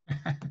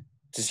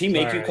 Does he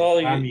make you Sorry,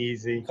 call I'm you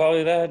easy.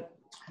 that?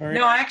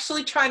 No, I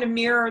actually try to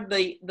mirror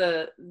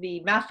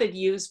the method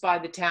used by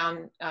the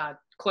town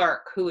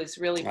clerk, who is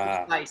really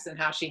precise in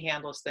how she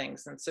handles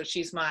things. And so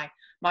she's my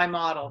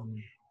model.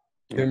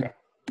 Kim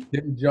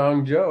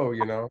Jong Joe,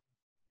 you know.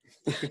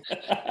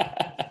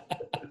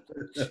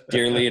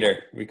 Dear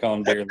leader. We call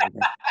him dear leader.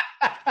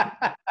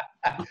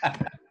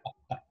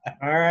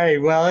 All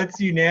right. Well, it's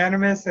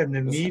unanimous and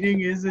the meeting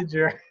is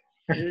adjourned.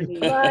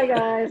 Bye,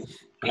 guys.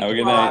 Have a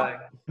good night.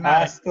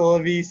 Hasta la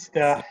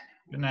vista.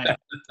 Good night.